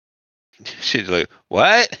 She's like,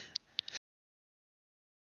 "What?"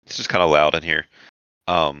 It's just kind of loud in here.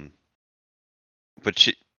 But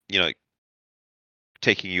she,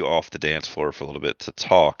 taking you off the dance floor for a little bit to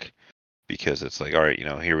talk because it's like, all right,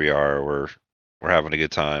 here we are. We're having a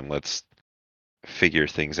good time. Let's figure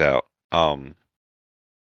things out.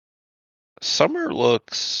 Summer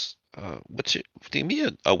looks. Give me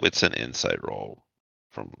a wits and insight roll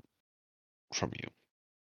from you.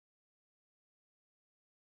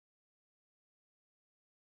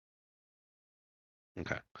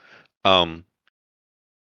 Okay. Um,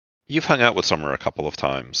 you've hung out with Summer a couple of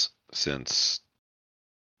times since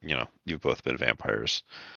you've both been vampires,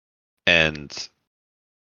 and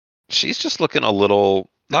she's just looking a little,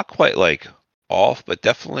 not quite like off, but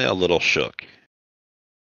definitely a little shook.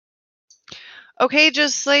 Okay,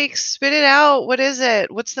 just like spit it out. What is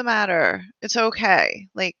it? What's the matter? It's okay.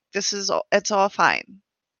 Like it's all fine.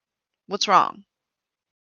 What's wrong?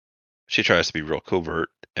 She tries to be real covert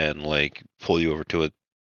and like pull you over to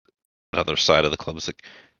another side of the club. It's like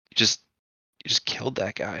you just killed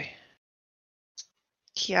that guy.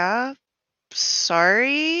 Yeah,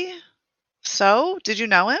 sorry. So, did you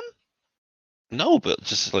know him? No, but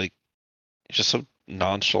just so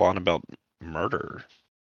nonchalant about murder.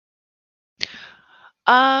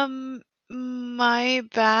 My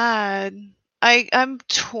bad. I'm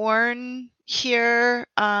torn here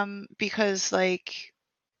because like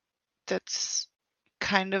that's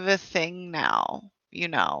kind of a thing now.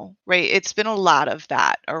 right? It's been a lot of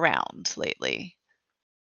that around lately.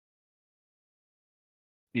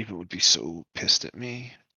 Eva would be so pissed at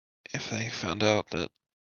me if they found out that,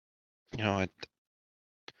 I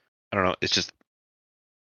don't know. It's just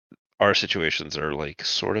our situations are like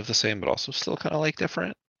sort of the same, but also still kind of like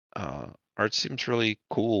different. Art seems really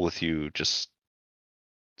cool with you just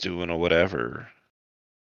doing a whatever.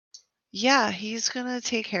 Yeah, he's gonna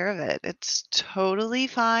take care of it. It's totally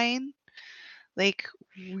fine. Like,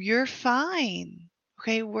 you're fine.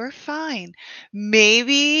 Okay, we're fine.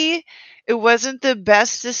 Maybe it wasn't the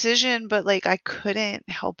best decision, but like I couldn't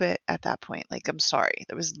help it at that point. Like, I'm sorry.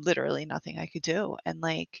 There was literally nothing I could do. And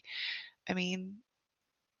like, I mean,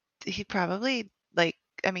 he probably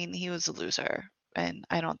he was a loser, and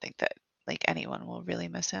I don't think that like anyone will really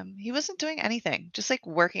miss him. He wasn't doing anything, just like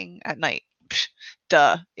working at night. Psh,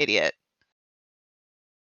 duh, idiot.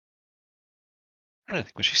 I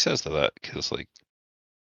think when she says that, because like,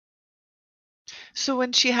 So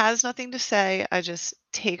when she has nothing to say, I just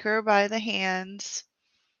take her by the hands,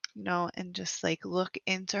 and just like look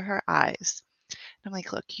into her eyes. And I'm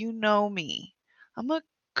like, look, you know me. I'm a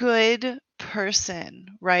good person,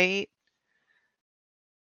 right?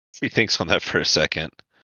 she thinks on that for a second.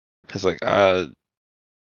 It's like, I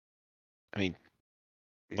mean,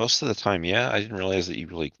 most of the time, yeah. I didn't realize that you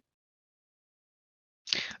really.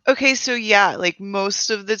 Okay, so yeah, like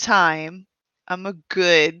most of the time, I'm a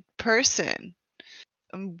good person.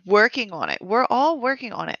 I'm working on it. We're all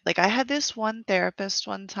working on it. Like I had this one therapist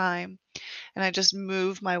one time, and I just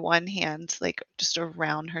moved my one hand like just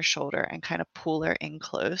around her shoulder and kind of pull her in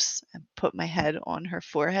close and put my head on her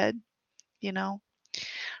forehead, you know? I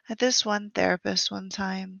had this one therapist one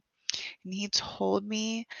time, and he told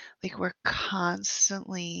me like we're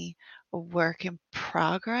constantly a work in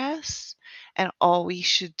progress and all we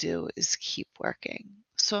should do is keep working.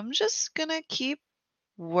 So I'm just gonna keep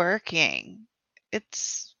working.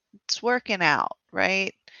 It's working out,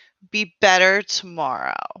 right? Be better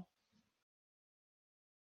tomorrow.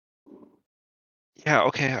 Yeah,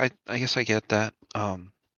 okay. I guess I get that.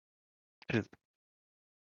 I-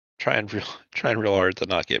 trying real trying real hard to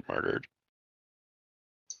not get murdered.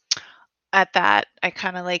 At that, I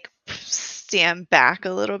kind of like stand back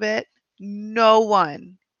a little bit. No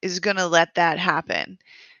one is going to let that happen.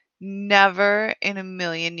 Never in a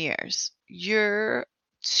million years. You're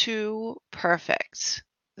too perfect.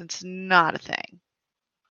 It's not a thing.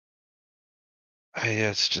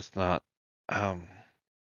 It's just not. Um,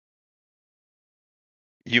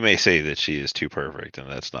 you may say that she is too perfect, and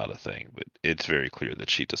that's not a thing, but it's very clear that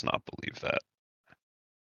she does not believe that.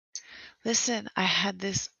 Listen, I had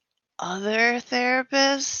this other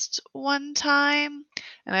therapist one time,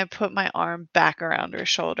 and I put my arm back around her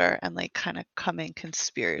shoulder and like kind of come in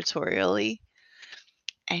conspiratorially.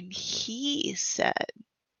 And he said,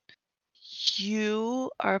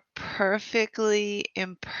 you are perfectly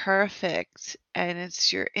imperfect, and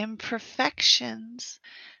it's your imperfections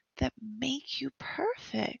that make you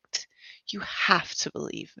perfect. You have to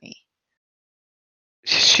believe me.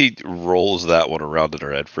 She rolls that one around in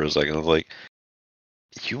her head for a second. I'm like,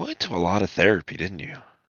 you went to a lot of therapy, didn't you?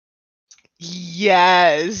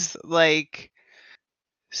 Yes, like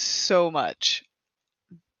so much.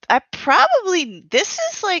 This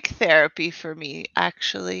is like therapy for me,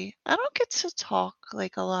 actually. I don't get to talk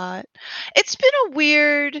like a lot. It's been a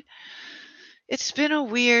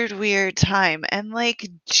weird, weird time. And like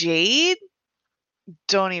Jade,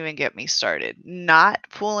 don't even get me started. Not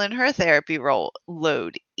pulling her therapy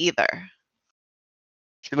load either.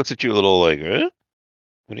 She looks at you a little like,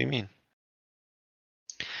 what do you mean?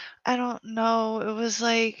 I don't know. It was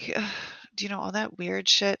like, all that weird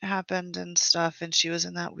shit happened and stuff, and she was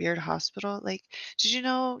in that weird hospital. Like, Did you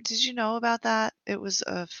know about that? It was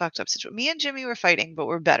a fucked up situation. Me and Jimmy were fighting, but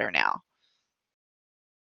we're better now.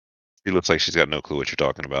 She looks like she's got no clue what you're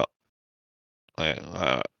talking about.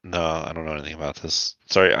 No, I don't know anything about this.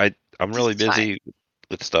 Sorry, I'm really It's fine. busy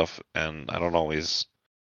with stuff, and I don't always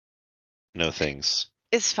know things.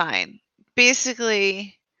 It's fine.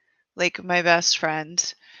 Basically, like my best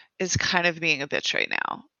friend is kind of being a bitch right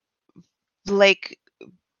now. Like,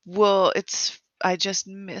 well, I just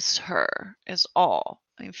miss her is all.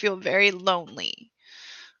 I feel very lonely.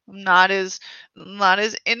 I'm not as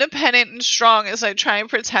independent and strong as I try and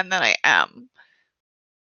pretend that I am.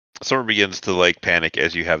 Summer begins to like panic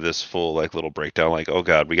as you have this full like little breakdown, like, oh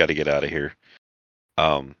god, we got to get out of here.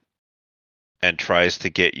 Um, and tries to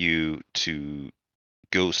get you to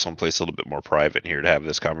go someplace a little bit more private here to have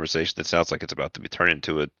this conversation. It sounds like it's about to be turned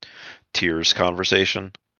into a tears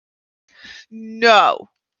conversation. No,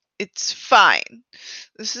 it's fine.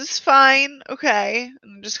 This is fine, okay?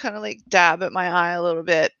 And just kind of like dab at my eye a little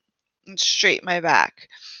bit and straighten my back.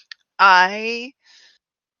 I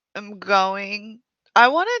want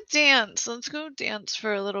to dance. Let's go dance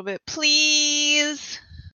for a little bit, please.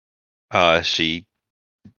 She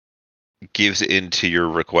gives in to your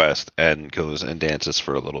request and goes and dances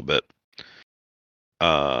for a little bit.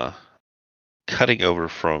 Cutting over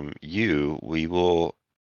from you, we'll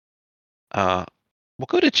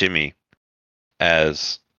go to Jimmy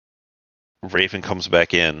as Raven comes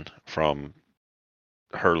back in from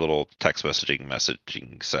her little text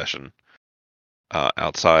messaging session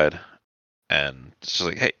outside, and she's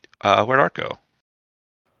like, "Hey, where'd Art go?"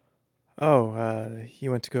 Oh, he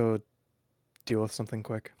went to go deal with something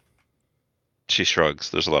quick. She shrugs.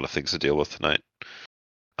 There's a lot of things to deal with tonight.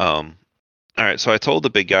 All right, so I told the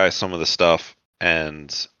big guy some of the stuff,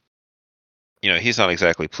 and he's not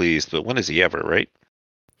exactly pleased, but when is he ever, right?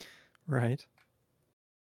 Right.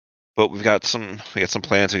 But we got some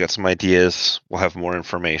plans, we got some ideas. We'll have more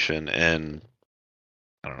information in,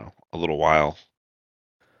 I don't know, a little while.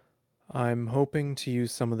 I'm hoping to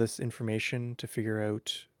use some of this information to figure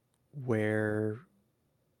out where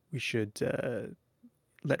we should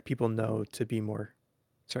let people know to be more.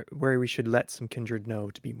 Sorry, where we should let some kindred know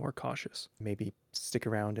to be more cautious. Maybe stick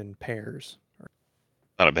around in pairs,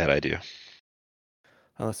 Not a bad idea.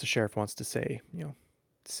 unless the sheriff wants to say,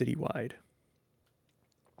 citywide.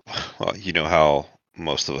 Well, you know how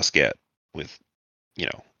most of us get with,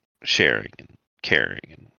 sharing and caring.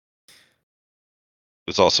 And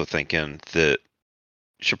was also thinking that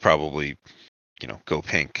you should probably, go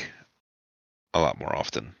pink a lot more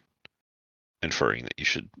often, inferring that you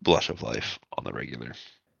should blush of life on the regular.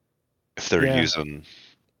 If they're Yeah. using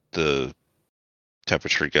the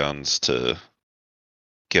temperature guns to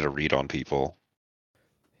get a read on people.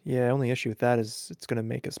 Yeah, only issue with that is it's going to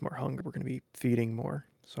make us more hungry. We're going to be feeding more,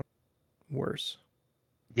 so worse.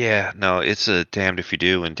 Yeah, no, it's a damned if you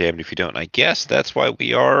do and damned if you don't. I guess that's why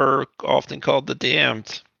we are often called the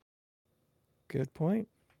damned. Good point.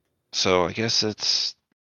 So I guess it's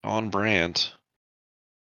on brand.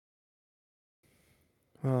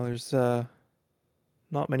 Well, there's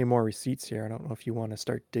not many more receipts here. I don't know if you want to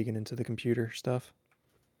start digging into the computer stuff.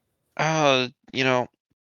 You know,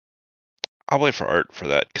 I'll wait for Art for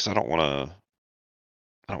that because I don't want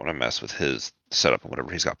to mess with his setup and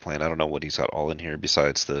whatever he's got planned. I don't know what he's got all in here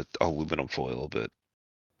besides the aluminum foil, but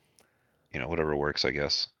whatever works, I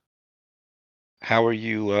guess. How are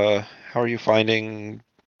you finding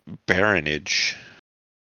Baronage?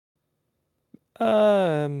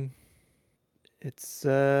 It's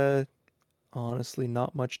honestly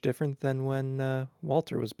not much different than when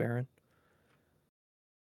Walter was Baron.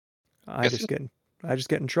 I Guess just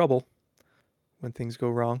get in trouble when things go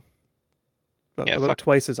wrong. But yeah, about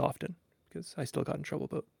twice as often because I still got in trouble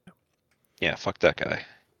about. fuck that guy.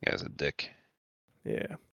 Guy's a dick.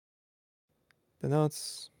 Yeah. But no,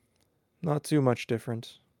 it's not too much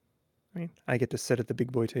different. I mean, I get to sit at the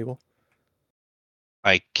big boy table.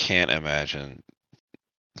 I can't imagine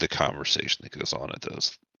the conversation that goes on at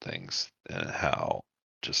those things and how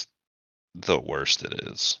just the worst it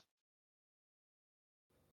is.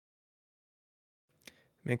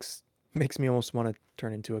 Makes me almost want to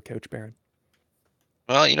turn into a couch baron.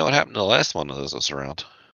 Well, you know what happened to the last one of those around?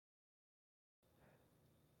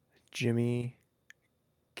 Jimmy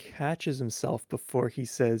catches himself before he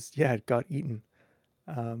says, "Yeah, it got eaten."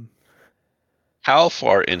 How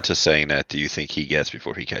far into saying that do you think he gets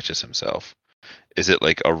before he catches himself? Is it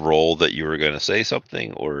like a roll that you were going to say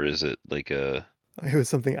something, or is it like a? It was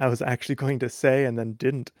something I was actually going to say and then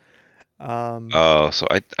didn't. Oh, so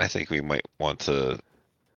I think we might want to.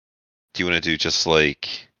 Do you want to do just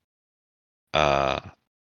like, I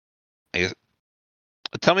guess,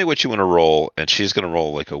 tell me what you want to roll, and she's going to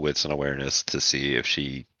roll like a wits and awareness to see if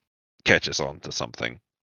she catches on to something.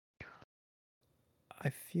 I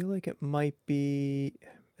feel like it might be.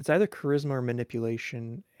 It's either charisma or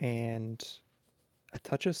manipulation and a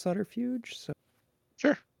touch of subterfuge. So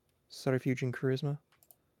Sure, subterfuge and charisma.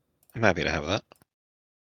 I'm happy to have that.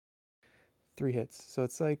 3 hits. So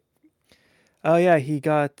it's like, oh yeah, he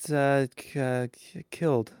got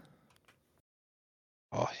killed.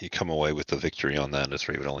 Oh, you come away with the victory on that, as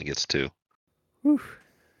Raven only gets 2. Whew.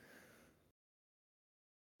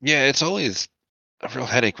 Yeah, it's always a real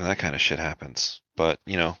headache when that kind of shit happens. But,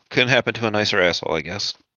 couldn't happen to a nicer asshole, I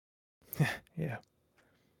guess. Yeah.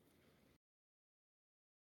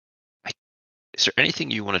 Is there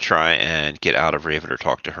anything you want to try and get out of Raven or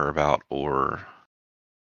talk to her about, or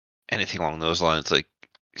anything along those lines? Like,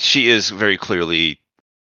 she is very clearly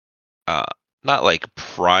not like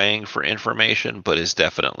prying for information, but is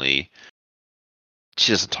definitely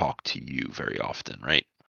she doesn't talk to you very often, right?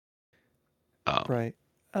 Right.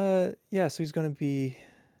 Yeah, so he's gonna be.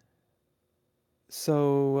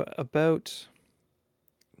 So, about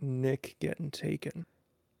Nick getting taken.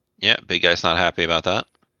 Yeah, big guy's not happy about that.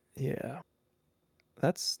 Yeah.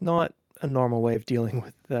 That's not a normal way of dealing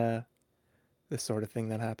with this sort of thing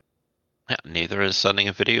that happened. Yeah, neither is sending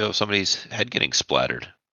a video of somebody's head getting splattered.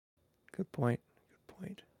 Good point. Good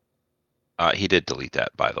point. He did delete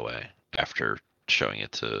that, by the way, after showing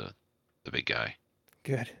it to the big guy.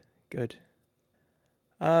 Good. Good.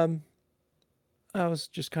 I was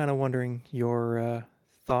just kind of wondering your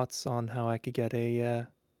thoughts on how I could get a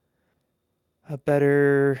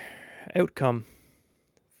better outcome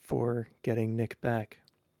for getting Nick back.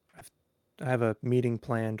 I have a meeting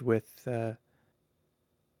planned with.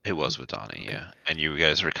 It was with Donnie, Okay. yeah. And you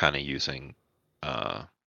guys were kind of using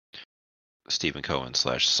Stephen Cohen /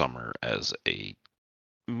 Summer as a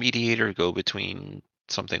mediator, go between,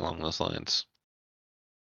 something along those lines.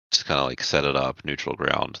 Just kind of like set it up, neutral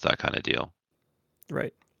ground, that kind of deal.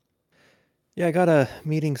 Right. Yeah, I got a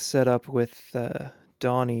meeting set up with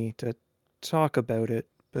Donnie to talk about it,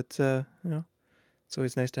 but it's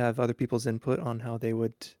always nice to have other people's input on how they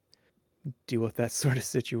would deal with that sort of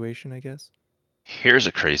situation, I guess. Here's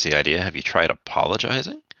a crazy idea. Have you tried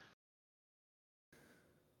apologizing?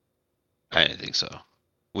 I didn't think so.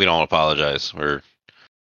 We don't apologize. We're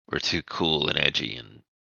too cool and edgy and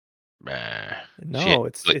No,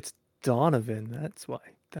 it's like, it's Donovan. That's why.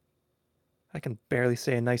 I can barely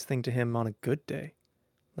say a nice thing to him on a good day,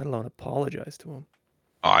 let alone apologize to him.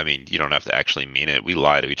 oh, I mean, you don't have to actually mean it. We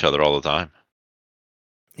lie to each other all the time.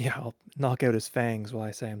 Yeah, I'll knock out his fangs while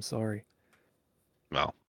I say I'm sorry.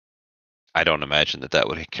 Well, I don't imagine that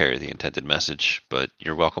would carry the intended message, but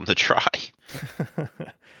you're welcome to try.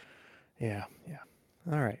 Yeah.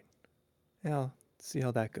 All right. Yeah, I'll see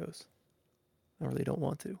how that goes. I really don't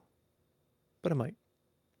want to, but I might.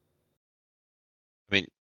 I mean,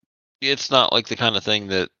 it's not like the kind of thing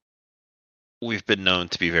that we've been known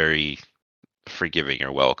to be very forgiving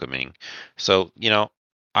or welcoming. So,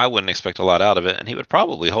 I wouldn't expect a lot out of it, and he would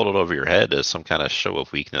probably hold it over your head as some kind of show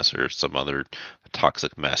of weakness or some other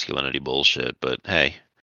toxic masculinity bullshit. But hey,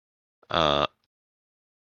 uh,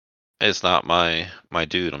 it's not my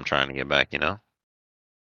dude. I'm trying to get back.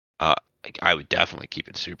 Uh, I would definitely keep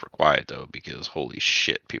it super quiet though, because holy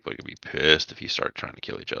shit, people are gonna be pissed if you start trying to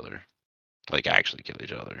kill each other, like actually kill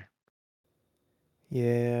each other.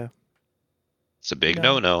 Yeah. It's a big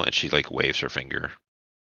No. no-no, and she like waves her finger.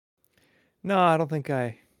 No, I don't think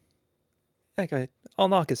I. I'll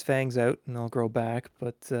knock his fangs out and I'll grow back,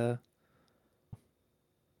 but I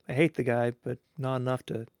hate the guy, but not enough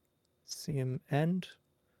to see him end.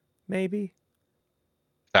 Maybe. Is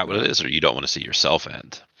that what it is, or you don't want to see yourself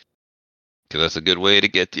end? Because that's a good way to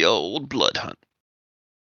get the old blood hunt.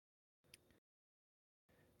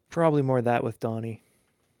 Probably more that with Donnie.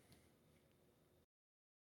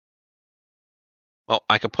 Well,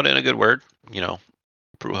 I could put in a good word, bruja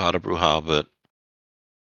to bruja, but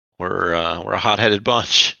we're a hot-headed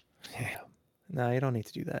bunch. Yeah. No, you don't need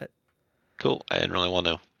to do that. Cool. I didn't really want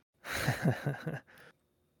to.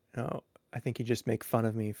 No, I think you just make fun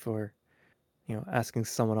of me for, asking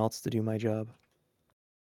someone else to do my job.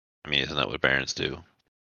 I mean, isn't that what barons do?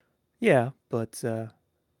 Yeah, but you're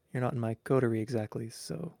not in my coterie exactly,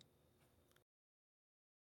 so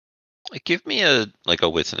Like, give me a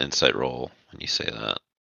wits and insight roll when you say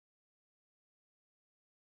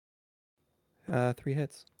that. 3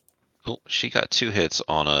 hits. Cool. She got 2 hits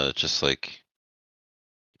on a just like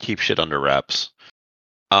keep shit under wraps.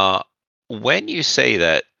 When you say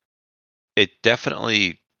that, it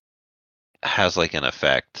definitely has like an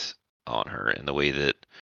effect on her in the way that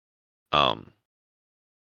um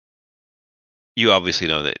you obviously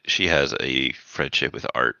know that she has a friendship with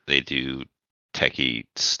Art. They do techie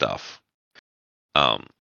stuff. Um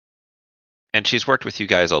and she's worked with you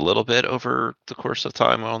guys a little bit over the course of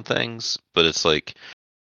time on things, but it's like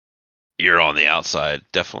you're on the outside.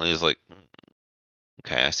 Definitely is like,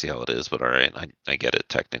 okay, I see how it is, but all right, I get it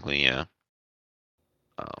technically, yeah.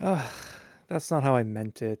 That's not how I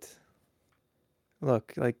meant it.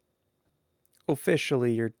 Look, like,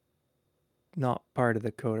 officially, you're not part of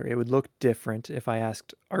the coterie. It would look different if I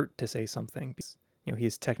asked Art to say something, because,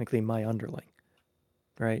 he's technically my underling,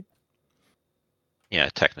 right? Yeah,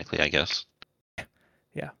 technically, I guess.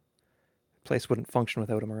 Yeah. Place wouldn't function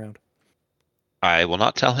without him around. I will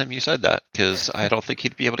not tell him you said that because I don't think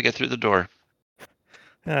he'd be able to get through the door.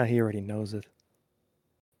 He already knows it.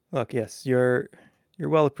 Look, yes, you're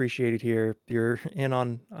well appreciated here. You're in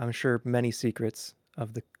on, I'm sure, many secrets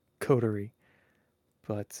of the coterie.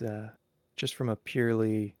 but just from a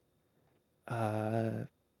purely,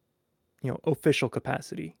 official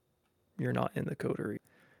capacity, you're not in the coterie.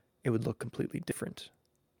 It would look completely different.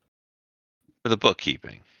 For the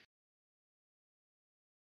bookkeeping.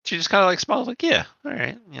 She just kind of like smiles, like, yeah, all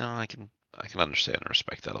right, I can understand and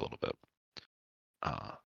respect that a little bit.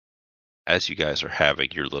 As you guys are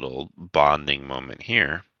having your little bonding moment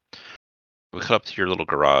here, we cut up to your little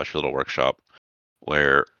garage, your little workshop,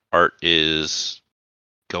 where Art is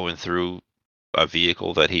going through a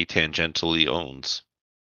vehicle that he tangentially owns.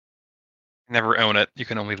 Never own it. You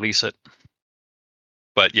can only lease it.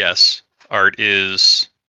 But yes, Art is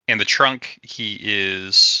in the trunk. He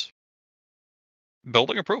is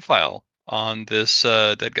building a profile on this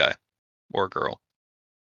dead guy or girl.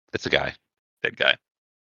 It's a guy. Dead guy.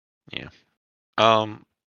 Yeah.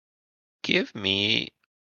 Give me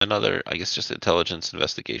another, I guess, just intelligence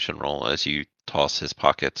investigation roll as you toss his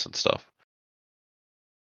pockets and stuff.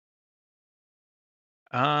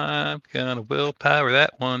 I'm gonna willpower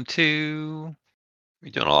that one too.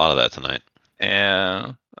 You're doing a lot of that tonight.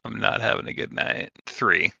 And I'm not having a good night.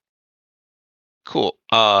 3. Cool.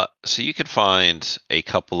 So you can find a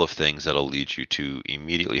couple of things that'll lead you to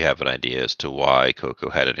immediately have an idea as to why Coco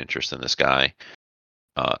had an interest in this guy.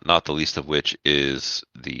 Not the least of which is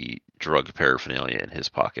the drug paraphernalia in his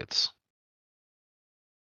pockets.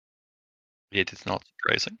 It is not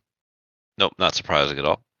surprising. Nope, not surprising at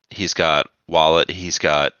all. He's got wallet. He's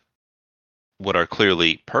got what are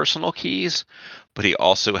clearly personal keys, but he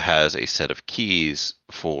also has a set of keys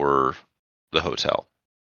for the hotel,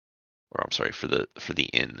 or I'm sorry, for the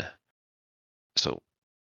inn. So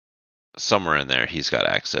somewhere in there, he's got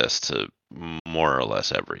access to more or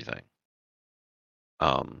less everything.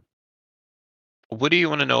 What do you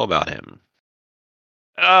want to know about him?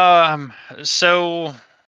 So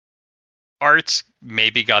Art's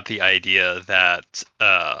maybe got the idea that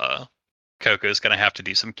Coco's gonna have to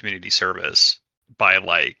do some community service by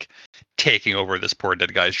like taking over this poor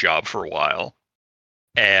dead guy's job for a while.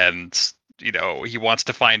 And he wants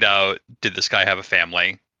to find out, did this guy have a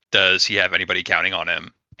family? Does he have anybody counting on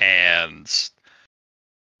him? And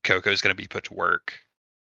Coco's gonna be put to work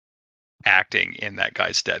acting in that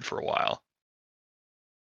guy's stead for a while.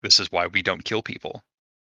 This is why we don't kill people.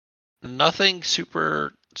 Nothing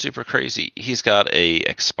super crazy. He's got a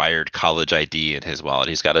expired college ID in his wallet.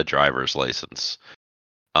 He's got a driver's license.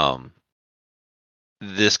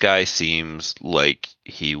 This guy seems like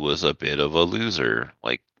he was a bit of a loser.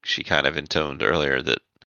 Like she kind of intoned earlier that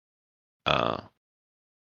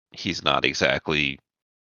he's not exactly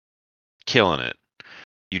killing it.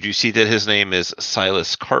 You do see that his name is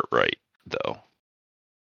Silas Cartwright, though.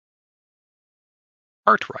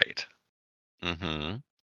 Cartwright. Mm-hmm.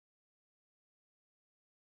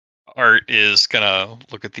 Art is gonna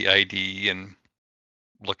look at the ID and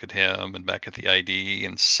look at him and back at the ID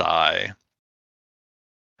and sigh.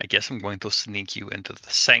 I guess I'm going to sneak you into the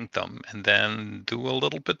sanctum and then do a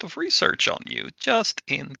little bit of research on you, just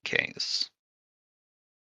in case.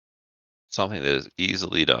 Something that is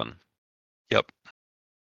easily done. Yep.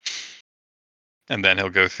 And then he'll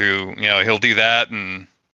go through, he'll do that and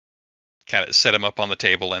kind of set him up on the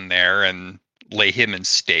table in there and lay him in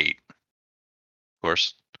state. Of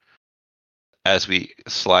course. As we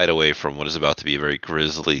slide away from what is about to be a very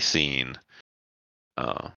grisly scene,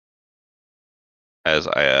 as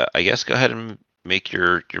I guess go ahead and make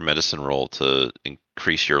your medicine roll to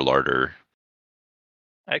increase your larder.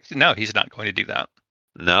 Actually, no, he's not going to do that.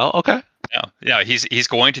 No? Okay. No, yeah, he's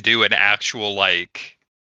going to do an actual like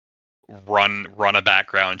run a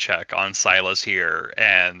background check on Silas here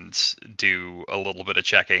and do a little bit of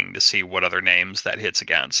checking to see what other names that hits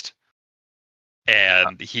against.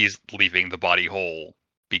 And he's leaving the body whole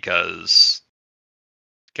because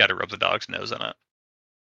gotta rub the dog's nose in it.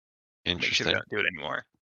 Interesting. Make sure they don't do it anymore.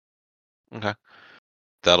 Okay.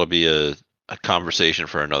 That'll be a conversation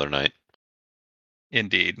for another night.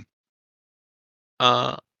 Indeed.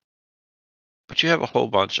 But you have a whole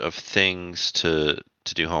bunch of things to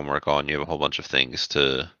do homework on. You have a whole bunch of things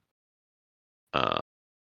to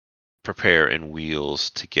prepare and wheels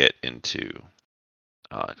to get into.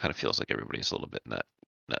 It kind of feels like everybody's a little bit in that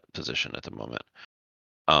position at the moment.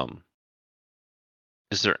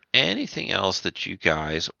 Is there anything else that you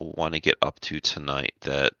guys want to get up to tonight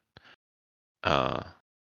that I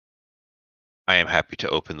am happy to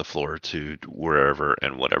open the floor to wherever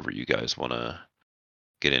and whatever you guys want to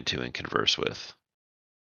get into and converse with?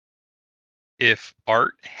 If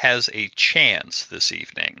Art has a chance this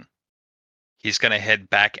evening, he's going to head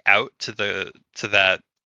back out to that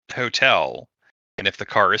hotel, and if the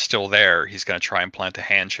car is still there, he's going to try and plant a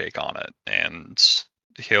handshake on it and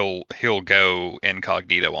he'll go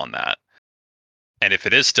incognito on that. And if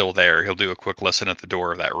it is still there, he'll do a quick listen at the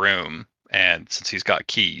door of that room. And since he's got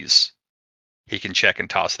keys, he can check and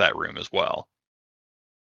toss that room as well.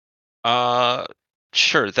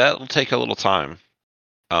 Sure, that'll take a little time.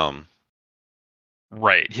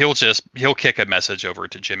 Right. He'll kick a message over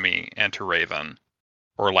to Jimmy and to Raven.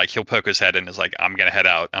 Or like he'll poke his head in and is like, I'm gonna head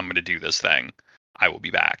out, I'm gonna do this thing. I will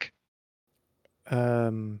be back.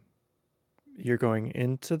 You're going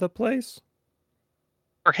into the place?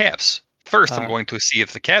 Perhaps. First, I'm Uh, going to see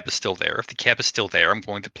if the cab is still there. If the cab is still there, I'm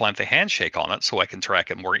going to plant a handshake on it so I can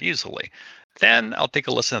track it more easily. Then I'll take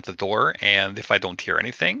a listen at the door, and if I don't hear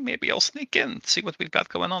anything, maybe I'll sneak in, see what we've got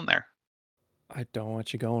going on there. I don't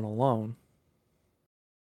want you going alone.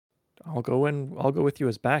 I'll go with you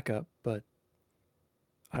as backup, but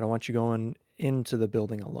I don't want you going into the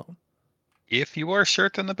building alone. If you are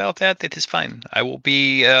certain about that, it is fine. I will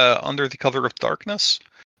be under the cover of darkness,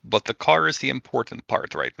 but the car is the important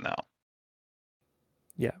part right now.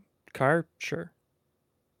 Yeah, car, sure.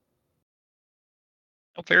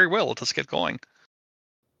 Oh, very well, let's get going.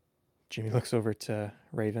 Jimmy looks over to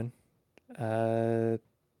Raven. I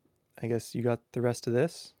guess you got the rest of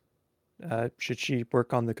this. Should she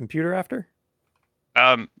work on the computer after?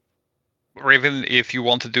 Raven, if you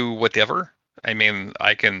want to do whatever, I mean,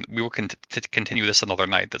 we will continue this another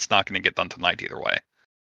night. That's not going to get done tonight either way.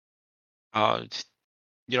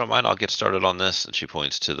 You don't mind? I'll get started on this. And she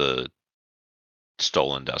points to the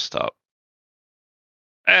stolen desktop.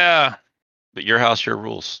 But your house, your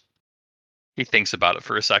rules. He thinks about it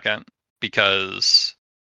for a second, because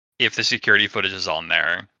if the security footage is on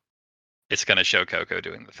there, it's going to show Coco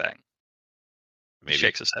doing the thing. Maybe. He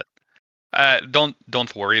shakes his head.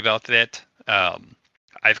 Don't worry about that.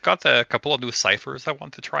 I've got a couple of new ciphers I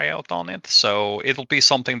want to try out on it, so it'll be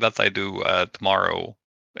something that I do tomorrow.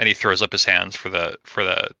 And he throws up his hands for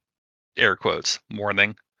the air quotes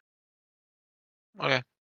morning. Okay.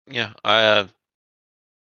 Yeah, I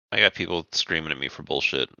got people screaming at me for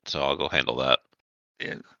bullshit, so I'll go handle that.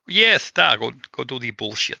 Yes, go do the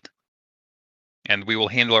bullshit. And we will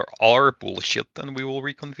handle our bullshit, and we will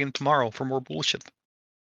reconvene tomorrow for more bullshit.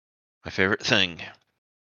 My favorite thing.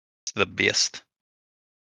 It's the best.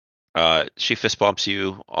 She fist bumps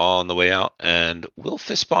you on the way out, and we'll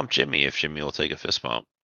fist bump Jimmy if Jimmy will take a fist bump.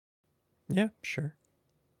 Yeah, sure.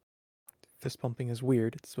 Fist pumping is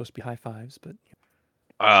weird. It's supposed to be high fives, but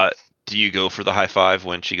Do you go for the high five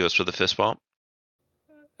when she goes for the fist bump?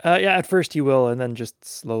 yeah, at first you will, and then just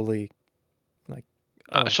slowly, like,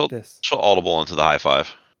 she'll this. audible into the high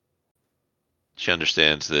five. She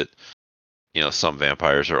understands that, some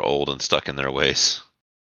vampires are old and stuck in their ways.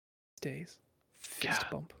 Days. Fist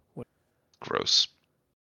bump. What? Gross.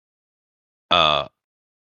 And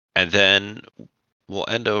then we'll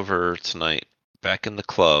end over tonight back in the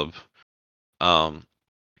club.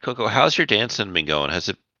 Coco, how's your dancing been going? Has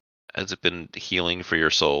it been healing for your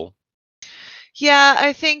soul? Yeah,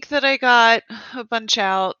 I think that I got a bunch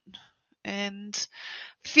out and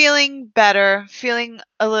feeling better, feeling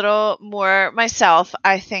a little more myself.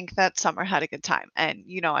 I think that Summer had a good time. And,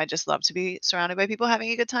 I just love to be surrounded by people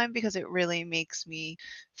having a good time because it really makes me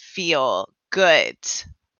feel good.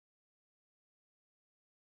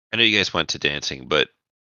 I know you guys went to dancing, but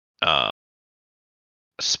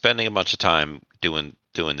spending a bunch of time doing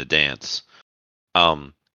the dance,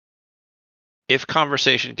 if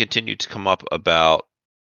conversation continued to come up about,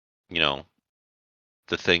 the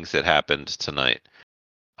things that happened tonight,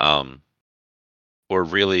 or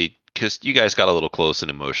really, because you guys got a little close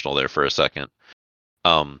and emotional there for a second,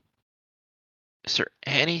 is there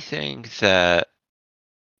anything that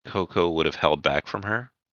Coco would have held back from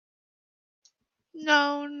her?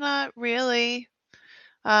 No, not really.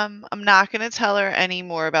 I'm not going to tell her any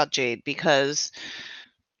more about Jade because,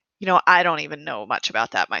 I don't even know much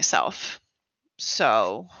about that myself.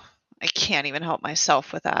 So I can't even help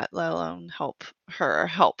myself with that, let alone help her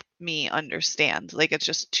help me understand. Like, it's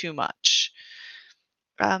just too much.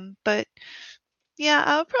 But yeah,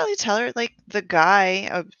 I'll probably tell her, like, the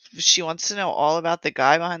guy, if she wants to know all about the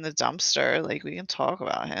guy behind the dumpster, like, we can talk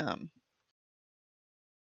about him.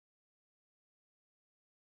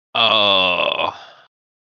 Oh,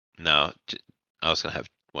 no. I was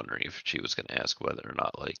wondering if she was gonna ask whether or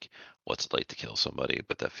not, like, what's it like to kill somebody,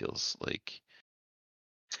 but that feels like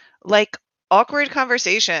Awkward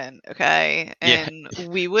conversation, okay? Yeah, And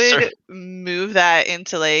we sir. would move that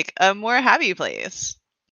into, like, a more happy place.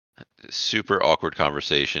 Super awkward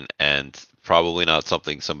conversation, and probably not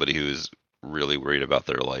something somebody who's really worried about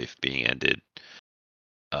their life being ended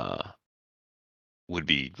would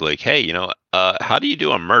be like, hey, how do you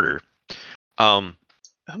do a murder?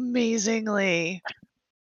 Amazingly.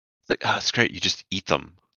 Like, oh, it's great. You just eat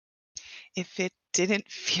them. If it didn't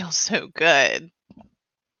feel so good,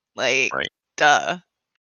 like, Right. duh.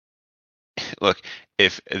 Look,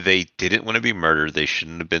 if they didn't want to be murdered, they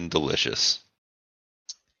shouldn't have been delicious.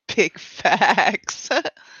 Big facts.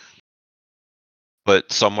 But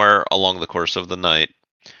somewhere along the course of the night,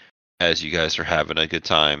 as you guys are having a good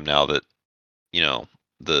time, now that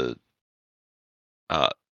the uh,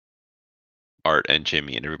 Art and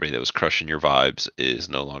Jimmy and everybody that was crushing your vibes is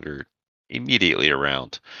no longer immediately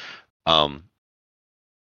around, um,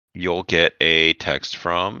 you'll get a text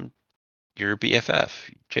from your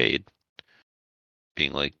BFF, Jade,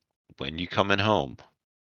 being like, "When you coming home?"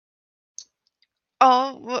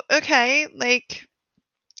 Oh, well, okay. Like,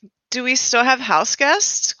 do we still have house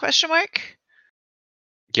guests? Question mark.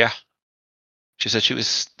 Yeah, she said she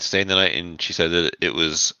was staying the night, and she said that it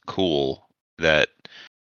was cool that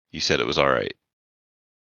you said it was all right.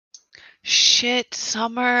 Shit,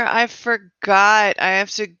 Summer, I forgot. I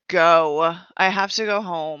have to go. I have to go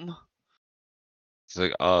home. It's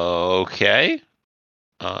like, okay,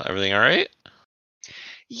 everything all right?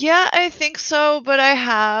 Yeah, I think so, but I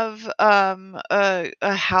have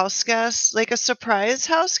a house guest, like a surprise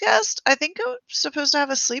house guest. I think I'm supposed to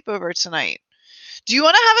have a sleepover tonight. Do you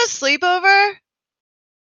want to have a sleepover?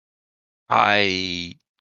 I,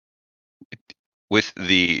 with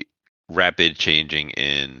the rapid changing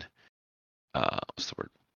in, what's the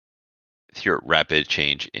word? With your rapid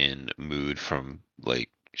change in mood from like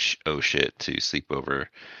oh shit to sleepover,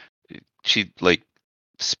 she like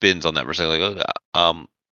spins on that for a second, like, oh,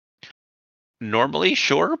 normally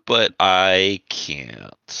sure, but I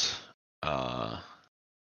can't. Uh,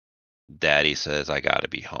 Daddy says I gotta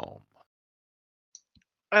be home.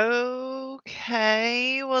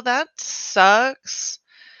 Okay, well that sucks.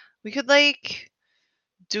 We could like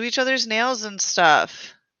do each other's nails and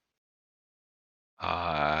stuff.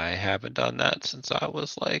 I haven't done that since I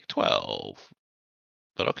was like 12,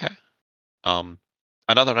 but okay. Um,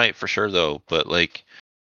 Another night for sure though, but like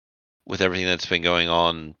with everything that's been going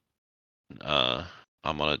on, uh,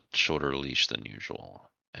 I'm on a shorter leash than usual,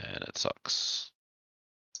 and it sucks.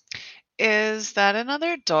 Is that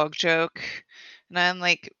another dog joke? And I'm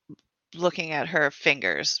like looking at her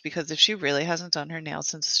fingers because if she really hasn't done her nails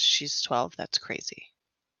since she's 12, that's crazy.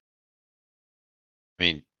 I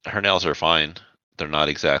mean, her nails are fine. They're not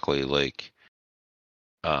exactly like,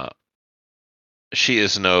 uh, she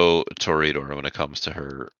is no Toreador when it comes to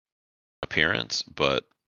her appearance, but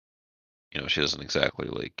she doesn't exactly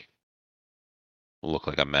like look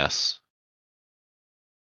like a mess.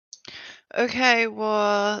 Okay,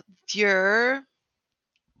 well,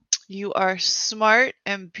 you are smart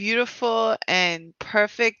and beautiful and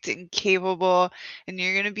perfect and capable, and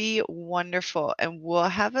you're gonna be wonderful. And we'll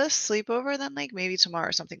have a sleepover then, like maybe tomorrow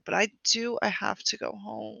or something. But I have to go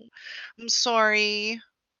home. I'm sorry.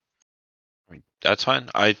 I mean, that's fine.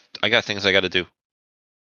 I got things I got to do,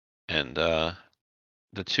 and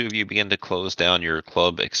the two of you begin to close down your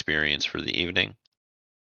club experience for the evening.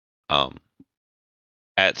 Um,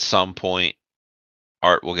 at some point,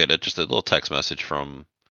 Art will get just a little text message from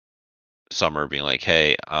Summer being like,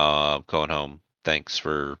 "Hey, I'm going home. Thanks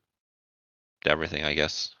for everything, I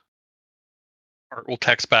guess." Art will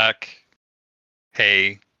text back,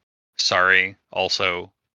 "Hey, sorry.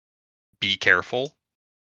 Also, be careful.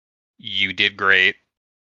 You did great.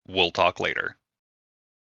 We'll talk later."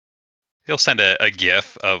 He'll send a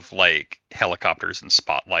GIF of like helicopters and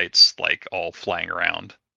spotlights like all flying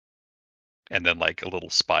around, and then like a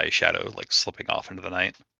little spy shadow like slipping off into the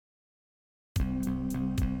night.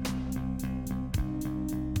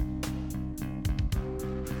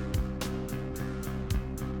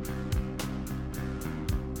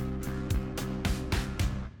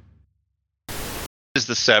 Is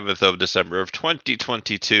the 7th of December of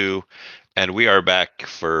 2022, and we are back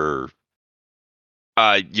for.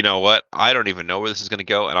 You know what? I don't even know where this is going to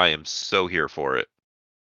go, and I am so here for it.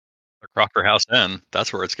 The Crocker House Inn,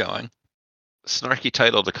 that's where it's going. Snarky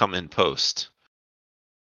title to come in post.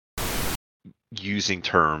 Using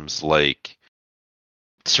terms like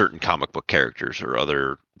certain comic book characters or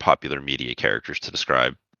other popular media characters to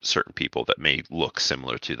describe certain people that may look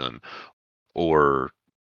similar to them, or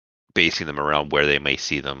basing them around where they may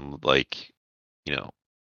see them. Like, trying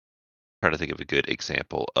to think of a good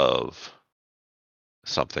example of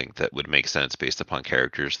something that would make sense based upon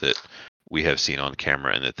characters that we have seen on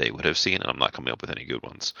camera and that they would have seen, and I'm not coming up with any good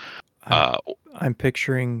ones. I'm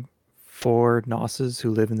picturing 4 Nosses who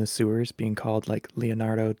live in the sewers being called like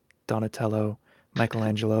Leonardo, Donatello,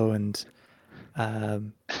 Michelangelo, and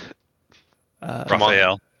um,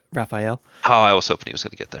 Raphael. Raphael. Oh, I was hoping he was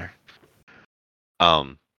going to get there.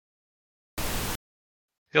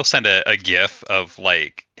 He'll send a GIF of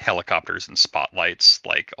like helicopters and spotlights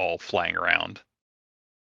like all flying around,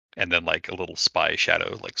 and then like a little spy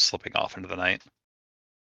shadow like slipping off into the night.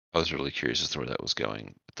 I was really curious as to where that was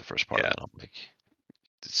going at the first part Yeah. of it. I'm like,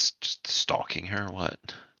 it's just stalking her? What?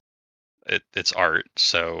 It's art,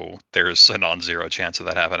 so there's a non-zero chance of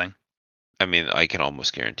that happening. I mean, I can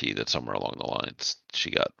almost guarantee that somewhere along the lines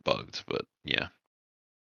she got bugged, but yeah.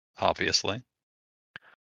 Obviously.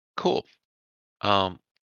 Cool.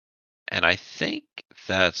 And I think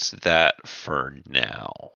that's that for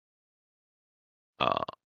now.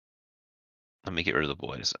 Let me get rid of the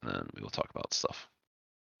boys, and then we will talk about stuff.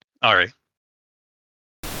 All right.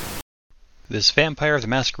 This Vampire the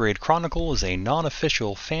Masquerade Chronicle is a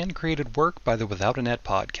non-official, fan-created work by the Without a Net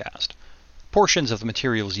podcast. Portions of the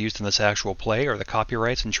materials used in this actual play are the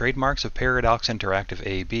copyrights and trademarks of Paradox Interactive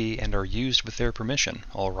AB and are used with their permission.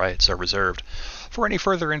 All rights are reserved. For any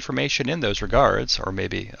further information in those regards, or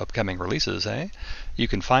maybe upcoming releases, you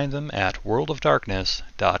can find them at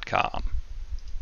worldofdarkness.com.